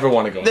don't. Never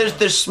want to go.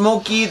 They're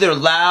smoky. They're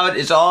loud.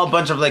 It's all a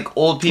bunch of like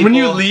old people. When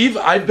you leave,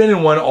 I've been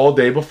in one all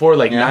day before,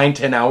 like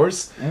 9-10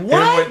 hours.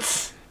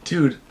 What?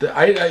 Dude,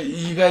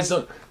 you guys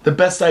don't. The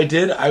best I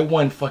did, I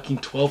won fucking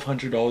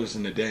 $1,200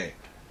 in a day.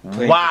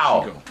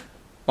 Wow. Pachinko.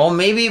 Well,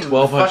 maybe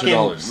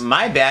 $1,200.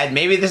 My bad.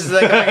 Maybe this is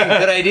like a fucking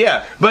good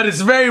idea. But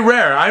it's very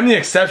rare. I'm the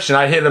exception.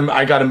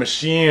 I got a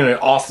machine, an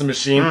awesome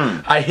machine.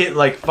 I hit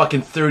like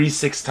fucking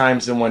 36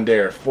 times in one day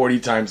or 40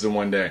 times in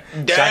one day.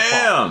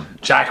 Damn.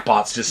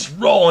 Jackpots just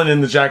rolling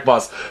in the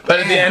jackpots. But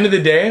at the end of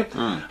the day,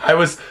 I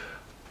was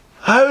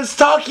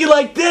talking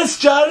like this,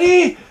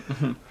 Johnny.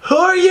 Who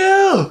are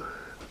you?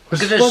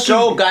 Because they're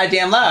so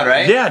goddamn loud,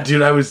 right? Yeah,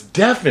 dude. I was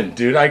deafened,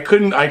 dude. I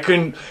couldn't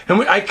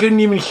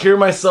even hear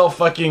myself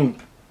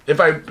fucking. If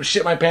I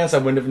shit my pants, I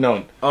wouldn't have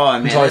known. Oh,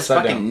 man, that's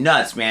fucking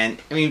nuts, man.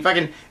 I mean,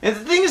 fucking... And the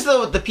thing is,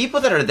 though, the people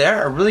that are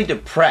there are really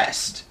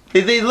depressed.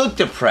 They look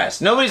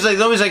depressed. Nobody's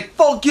like,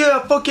 fuck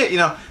yeah, you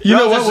know. You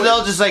know what? They're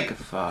all just like,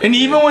 fuck. And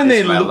even when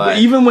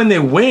they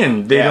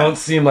win, they don't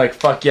seem like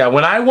fuck yeah.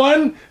 When I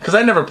won, because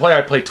I never play,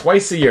 I play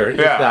twice a year, if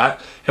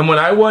that. And when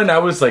I won, I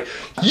was like,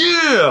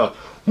 yeah.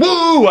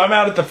 Woo! I'm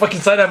out at the fucking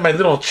side. I have my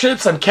little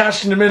chips. I'm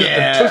cashing them in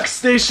at the Took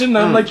station.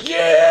 I'm like,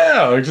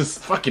 yeah! I'm just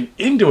fucking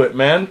into it,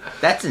 man.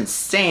 That's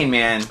insane,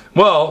 man.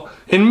 Well,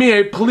 in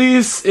Mie,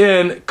 police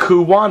in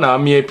Kuwana,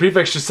 Mie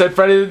Prefecture, said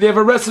Friday that they have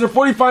arrested a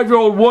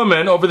 45-year-old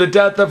woman over the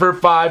death of her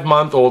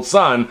 5-month-old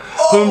son,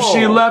 whom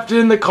she left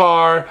in the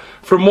car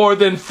for more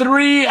than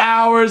 3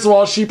 hours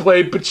while she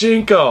played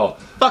pachinko.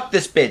 Fuck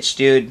this bitch,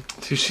 dude.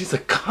 Dude, she's a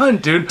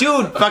cunt, dude.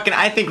 Dude, fucking,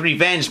 I think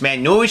revenge, man.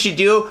 You know what we should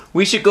do?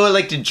 We should go,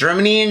 like, to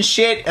Germany and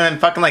shit, and then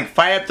fucking, like,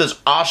 fire up those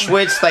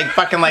Auschwitz, like,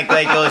 fucking, like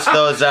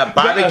those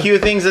barbecue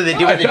things that they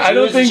do with the Jews. I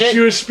don't think and shit.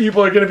 Jewish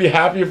people are gonna be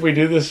happy if we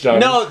do this, John.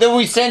 No, then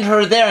we send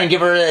her there and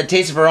give her a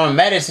taste of her own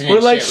medicine and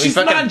We're like, shit. she's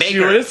not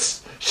Jewish.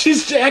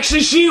 She's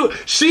actually,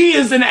 she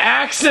is an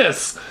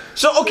Axis.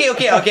 So, okay,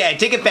 I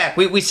take it back.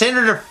 We sent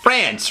her to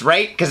France,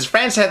 right? Because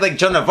France had, like,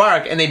 Joan of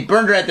Arc, and they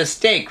burned her at the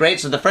stake, right?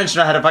 So the French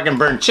know how to fucking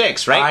burn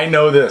chicks, right? I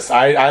know this.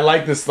 I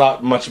like this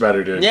thought much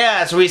better, dude.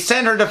 Yeah, so we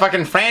sent her to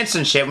fucking France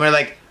and shit, and we're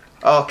like,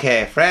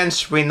 okay,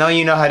 France, we know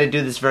you know how to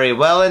do this very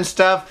well and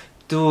stuff.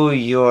 do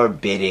your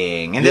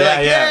bidding. And they're Yeah,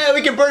 like, yeah. yeah,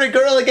 we can burn a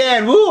girl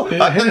again. Woo!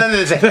 And then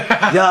they say,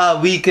 yeah,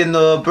 we can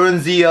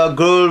burn the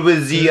girl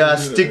with the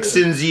sticks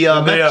and the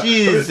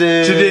matches.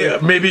 Today,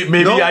 maybe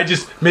No?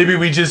 maybe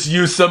we just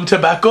use some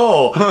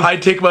tobacco. I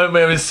take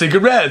my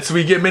cigarettes.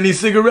 We get many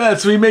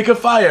cigarettes. We make a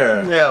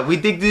fire. Yeah, we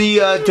take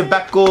the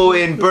tobacco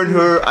and burn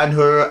her on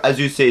her, as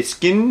you say,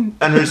 skin,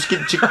 and her skin,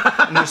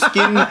 and her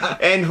skin,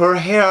 and her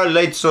hair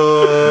lights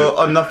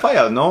on the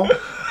fire. No.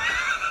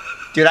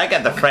 Dude, I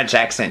got the French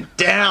accent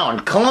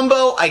down.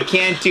 Colombo, I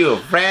can't do.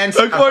 France,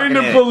 According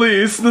to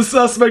police, the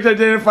suspect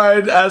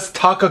identified as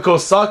Takako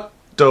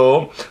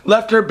Sato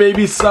left her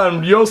baby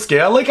son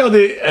Ryosuke. I like how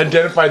they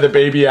identify the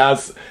baby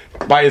as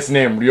by his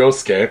name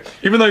Ryosuke,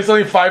 even though he's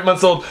only 5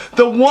 months old.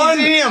 Is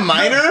he a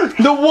minor?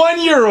 The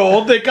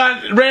 1-year-old that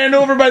got ran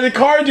over by the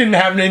car didn't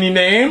have any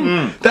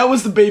name. That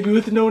was the baby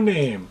with no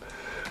name.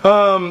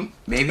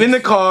 Maybe In the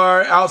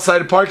car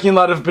outside a parking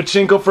lot of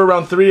Pachinko for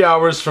around 3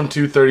 hours from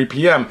 2:30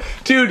 p.m.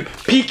 Dude,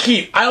 peak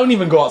heat. I don't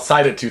even go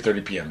outside at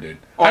 2:30 p.m. dude.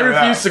 I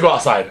refuse to go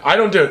outside. I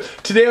don't do it.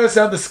 Today I was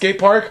at the skate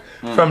park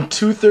from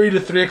 2:30 to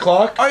 3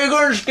 o'clock. Are you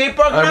going to the skate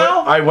park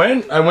now? I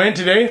went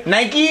today.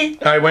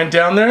 Nike? I went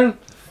down there.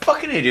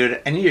 Fucking A,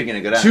 dude. I knew you were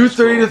going to go down.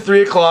 2:30 to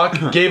 3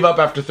 o'clock. Gave up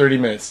after 30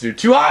 minutes, dude.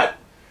 Too hot.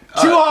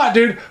 Too hot,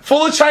 dude.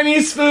 Full of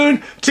Chinese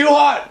food. Too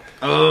hot.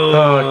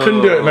 Oh, I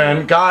couldn't do it,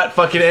 man. Got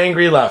fucking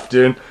angry, left,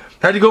 dude.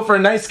 Had to go for a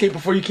night skate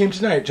before you came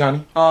tonight,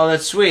 Johnny. Oh,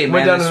 that's sweet, man.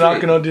 Went down to that's sweet.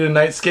 Nakano, did a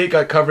night skate,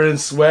 got covered in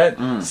sweat,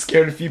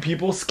 scared a few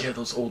people, scared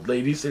those old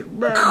ladies. They're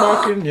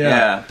walking,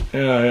 yeah.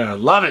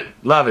 Love it.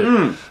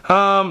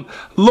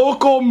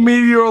 Local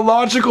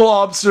meteorological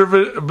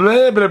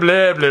blah, blah,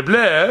 blah, blah,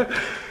 blah.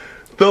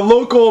 The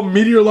local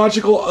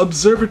meteorological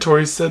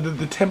observatory said that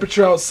the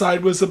temperature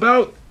outside was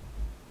about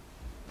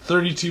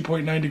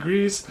 32.9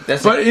 degrees,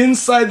 but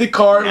inside the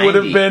car it would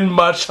have 90. been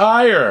much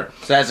higher.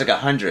 So that's like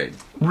 100.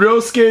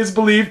 Ryosuke is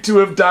believed to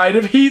have died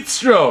of heat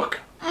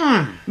stroke.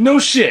 No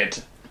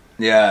shit.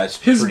 Yeah, it's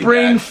His pretty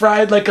brain bad.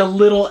 fried like a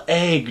little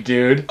egg,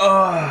 dude.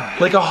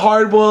 Like a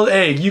hard-boiled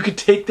egg. You could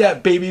take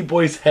that baby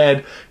boy's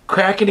head,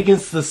 crack it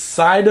against the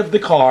side of the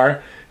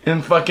car,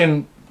 and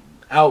fucking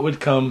out would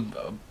come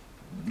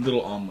a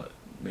little omelet,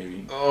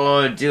 maybe.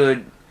 Oh,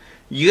 dude.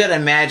 You gotta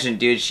imagine,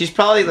 dude. She's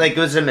probably like, it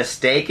was a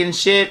mistake and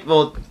shit.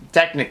 Well,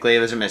 technically it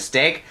was a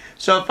mistake.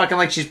 So fucking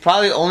like, she's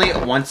probably only,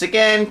 once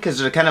again, because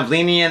they're kind of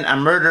lenient on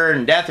murder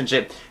and death and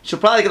shit, she'll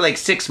probably get like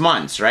 6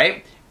 months,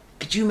 right?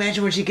 Could you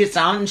imagine when she gets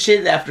out and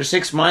shit after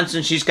 6 months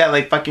and she's got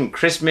like fucking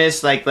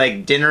Christmas, like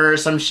dinner or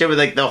some shit with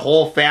like the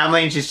whole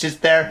family and she's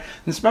just there?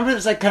 And remember,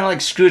 it's like kind of like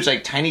Scrooge,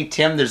 like Tiny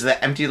Tim, there's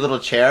that empty little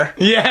chair.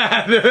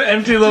 Yeah, the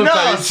empty little No,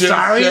 tiny chip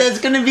sorry, chair.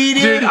 that's gonna be,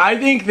 dude. Dude, I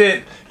think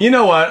that, you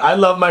know what? I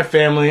love my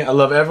family. I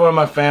love everyone in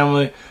my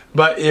family.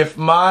 But if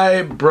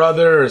my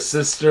brother or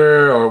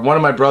sister or one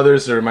of my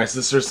brothers or my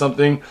sister or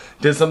something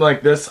did something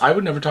like this, I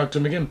would never talk to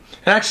him again.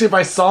 And actually, if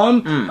I saw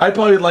him, I'd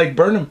probably like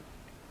burn him.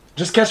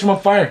 Just catch him on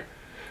fire.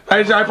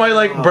 I'd probably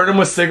like burn him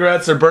with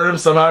cigarettes or burn him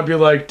somehow. I'd be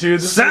like,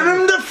 dude, this Send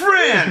him to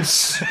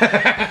France!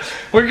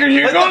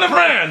 you're going to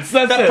France.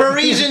 That's The it.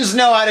 Parisians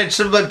know how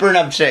to like burn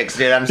up chicks,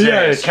 dude. I'm Yeah,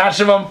 serious. catch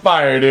him on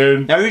fire,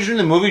 dude. Now you seen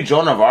the movie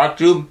Joan of Arc,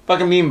 dude?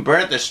 Fucking being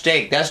burnt at the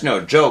stake. That's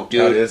no joke,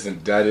 dude.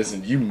 That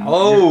isn't. You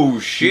Oh you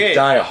shit!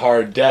 die a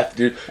hard death,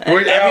 dude.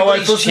 And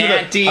everybody's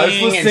chanting and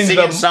to singing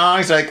the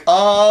songs like,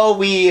 "All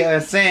we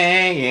are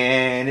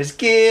saying is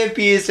give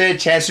peace a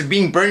chance." You're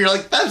being burned. You're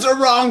like, "That's a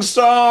wrong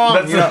song."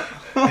 That's you know?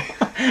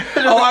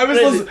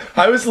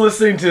 I was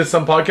listening to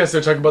some podcast.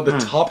 They're talking about the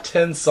top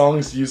 10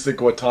 songs used at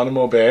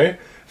Guantanamo Bay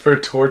for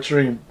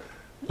torturing,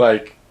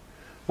 like.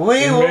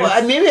 Wait,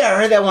 Inmates? maybe I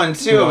heard that one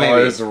too. No,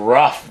 maybe. it's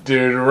rough,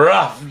 dude.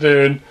 Rough,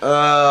 dude.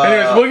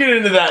 Anyways, we'll get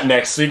into that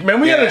next week,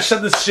 man. We Yeah. gotta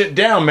shut this shit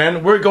down,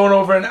 man. We're going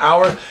over an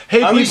hour.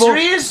 Hey, Are we people,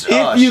 serious? if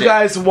Oh, you shit.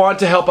 guys want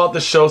to help out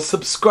the show,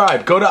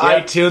 subscribe. Go to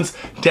iTunes,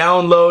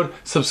 download,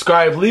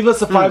 subscribe, leave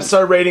us a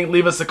 5-star rating,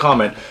 leave us a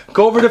comment.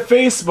 Go over to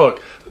Facebook,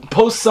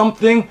 post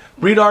something,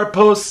 read our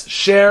posts,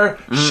 share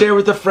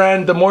with a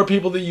friend. The more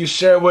people that you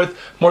share with,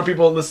 more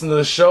people listen to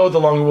the show, the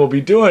longer we'll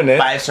be doing it.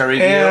 5-star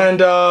review. And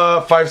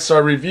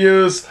 5-star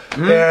reviews.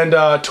 And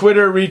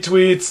Twitter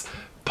retweets.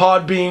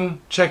 Podbean,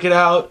 check it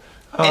out.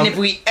 And if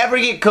we ever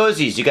get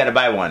cozies, you gotta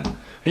buy one.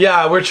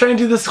 Yeah, we're trying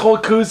to do this whole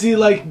koozie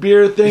like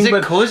beer thing, Is it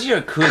but cozy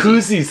or koozie?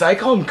 koozies. I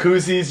call them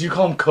koozies. You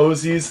call them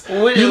cozies.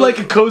 What- You like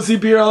a cozy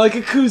beer. I like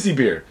a koozie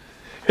beer.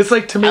 It's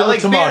like I tomato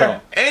like tomato.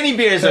 beer. Any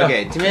beer is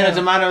okay. Tomato,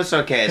 tomato is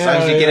okay. As long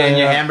as you Yeah, get it in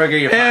your yeah. hamburger,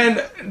 you're fine.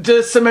 And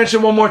just to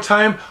mention one more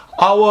time,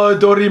 Awa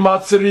Dori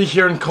Matsuri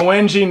here in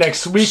Koenji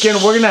next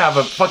weekend. We're gonna have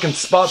a fucking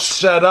spot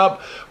set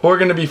up. We're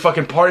gonna be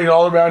fucking partying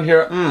all around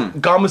here.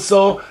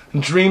 Gamuso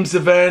Dreams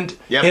event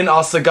Yep. in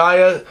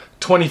Asagaya,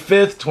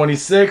 25th,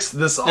 26th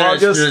this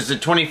August. There's the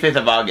 25th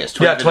of August.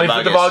 Yeah,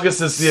 25th of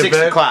August is the 6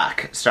 event.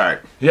 o'clock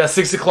start. Yeah,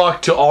 6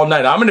 o'clock to all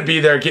night. I'm gonna be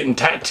there getting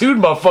tattooed,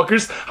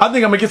 motherfuckers. I think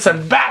I'm gonna get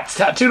some bats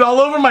tattooed all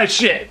over my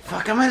shit.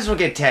 Fuck, I might as well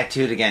get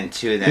tattooed again,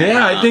 too, then.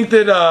 Yeah, I think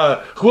that,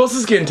 who else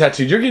is getting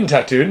tattooed? You're getting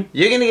tattooed.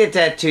 You're gonna get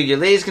tattooed. Your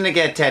lady's gonna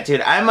get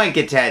tattooed. I might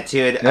get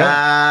tattooed.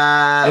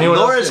 Yeah. Anyone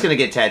else Laura's get- gonna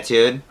get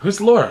tattooed.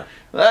 Who's Laura?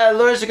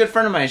 Laura's a good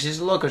friend of mine. She's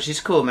a local. She's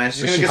cool, man.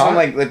 She's Is gonna she get hot?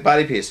 some like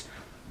body piece.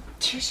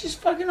 She's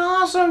fucking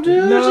awesome,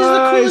 dude. Nice. She's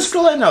the coolest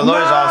girl I know.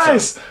 Laura's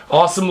awesome.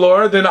 Awesome,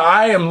 Laura. Then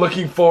I am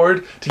looking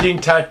forward to getting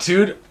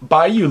tattooed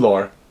by you,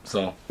 Laura.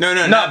 So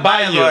No, not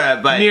by you, Laura,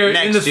 but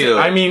next to you.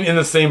 I mean, in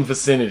the same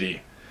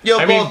vicinity. You'll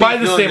I mean, both by be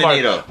the feeling same the art.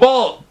 needle.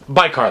 Well,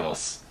 by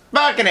Carlos.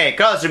 Fucking A.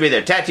 Carlos will be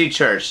there. Tattoo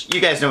Church.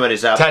 You guys know what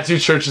is up. Tattoo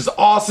Church is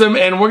awesome,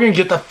 and we're gonna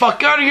get the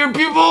fuck out of here,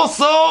 people.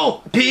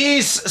 So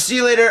Peace. See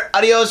you later.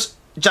 Adios.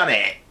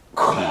 Johnny.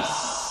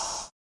 peace.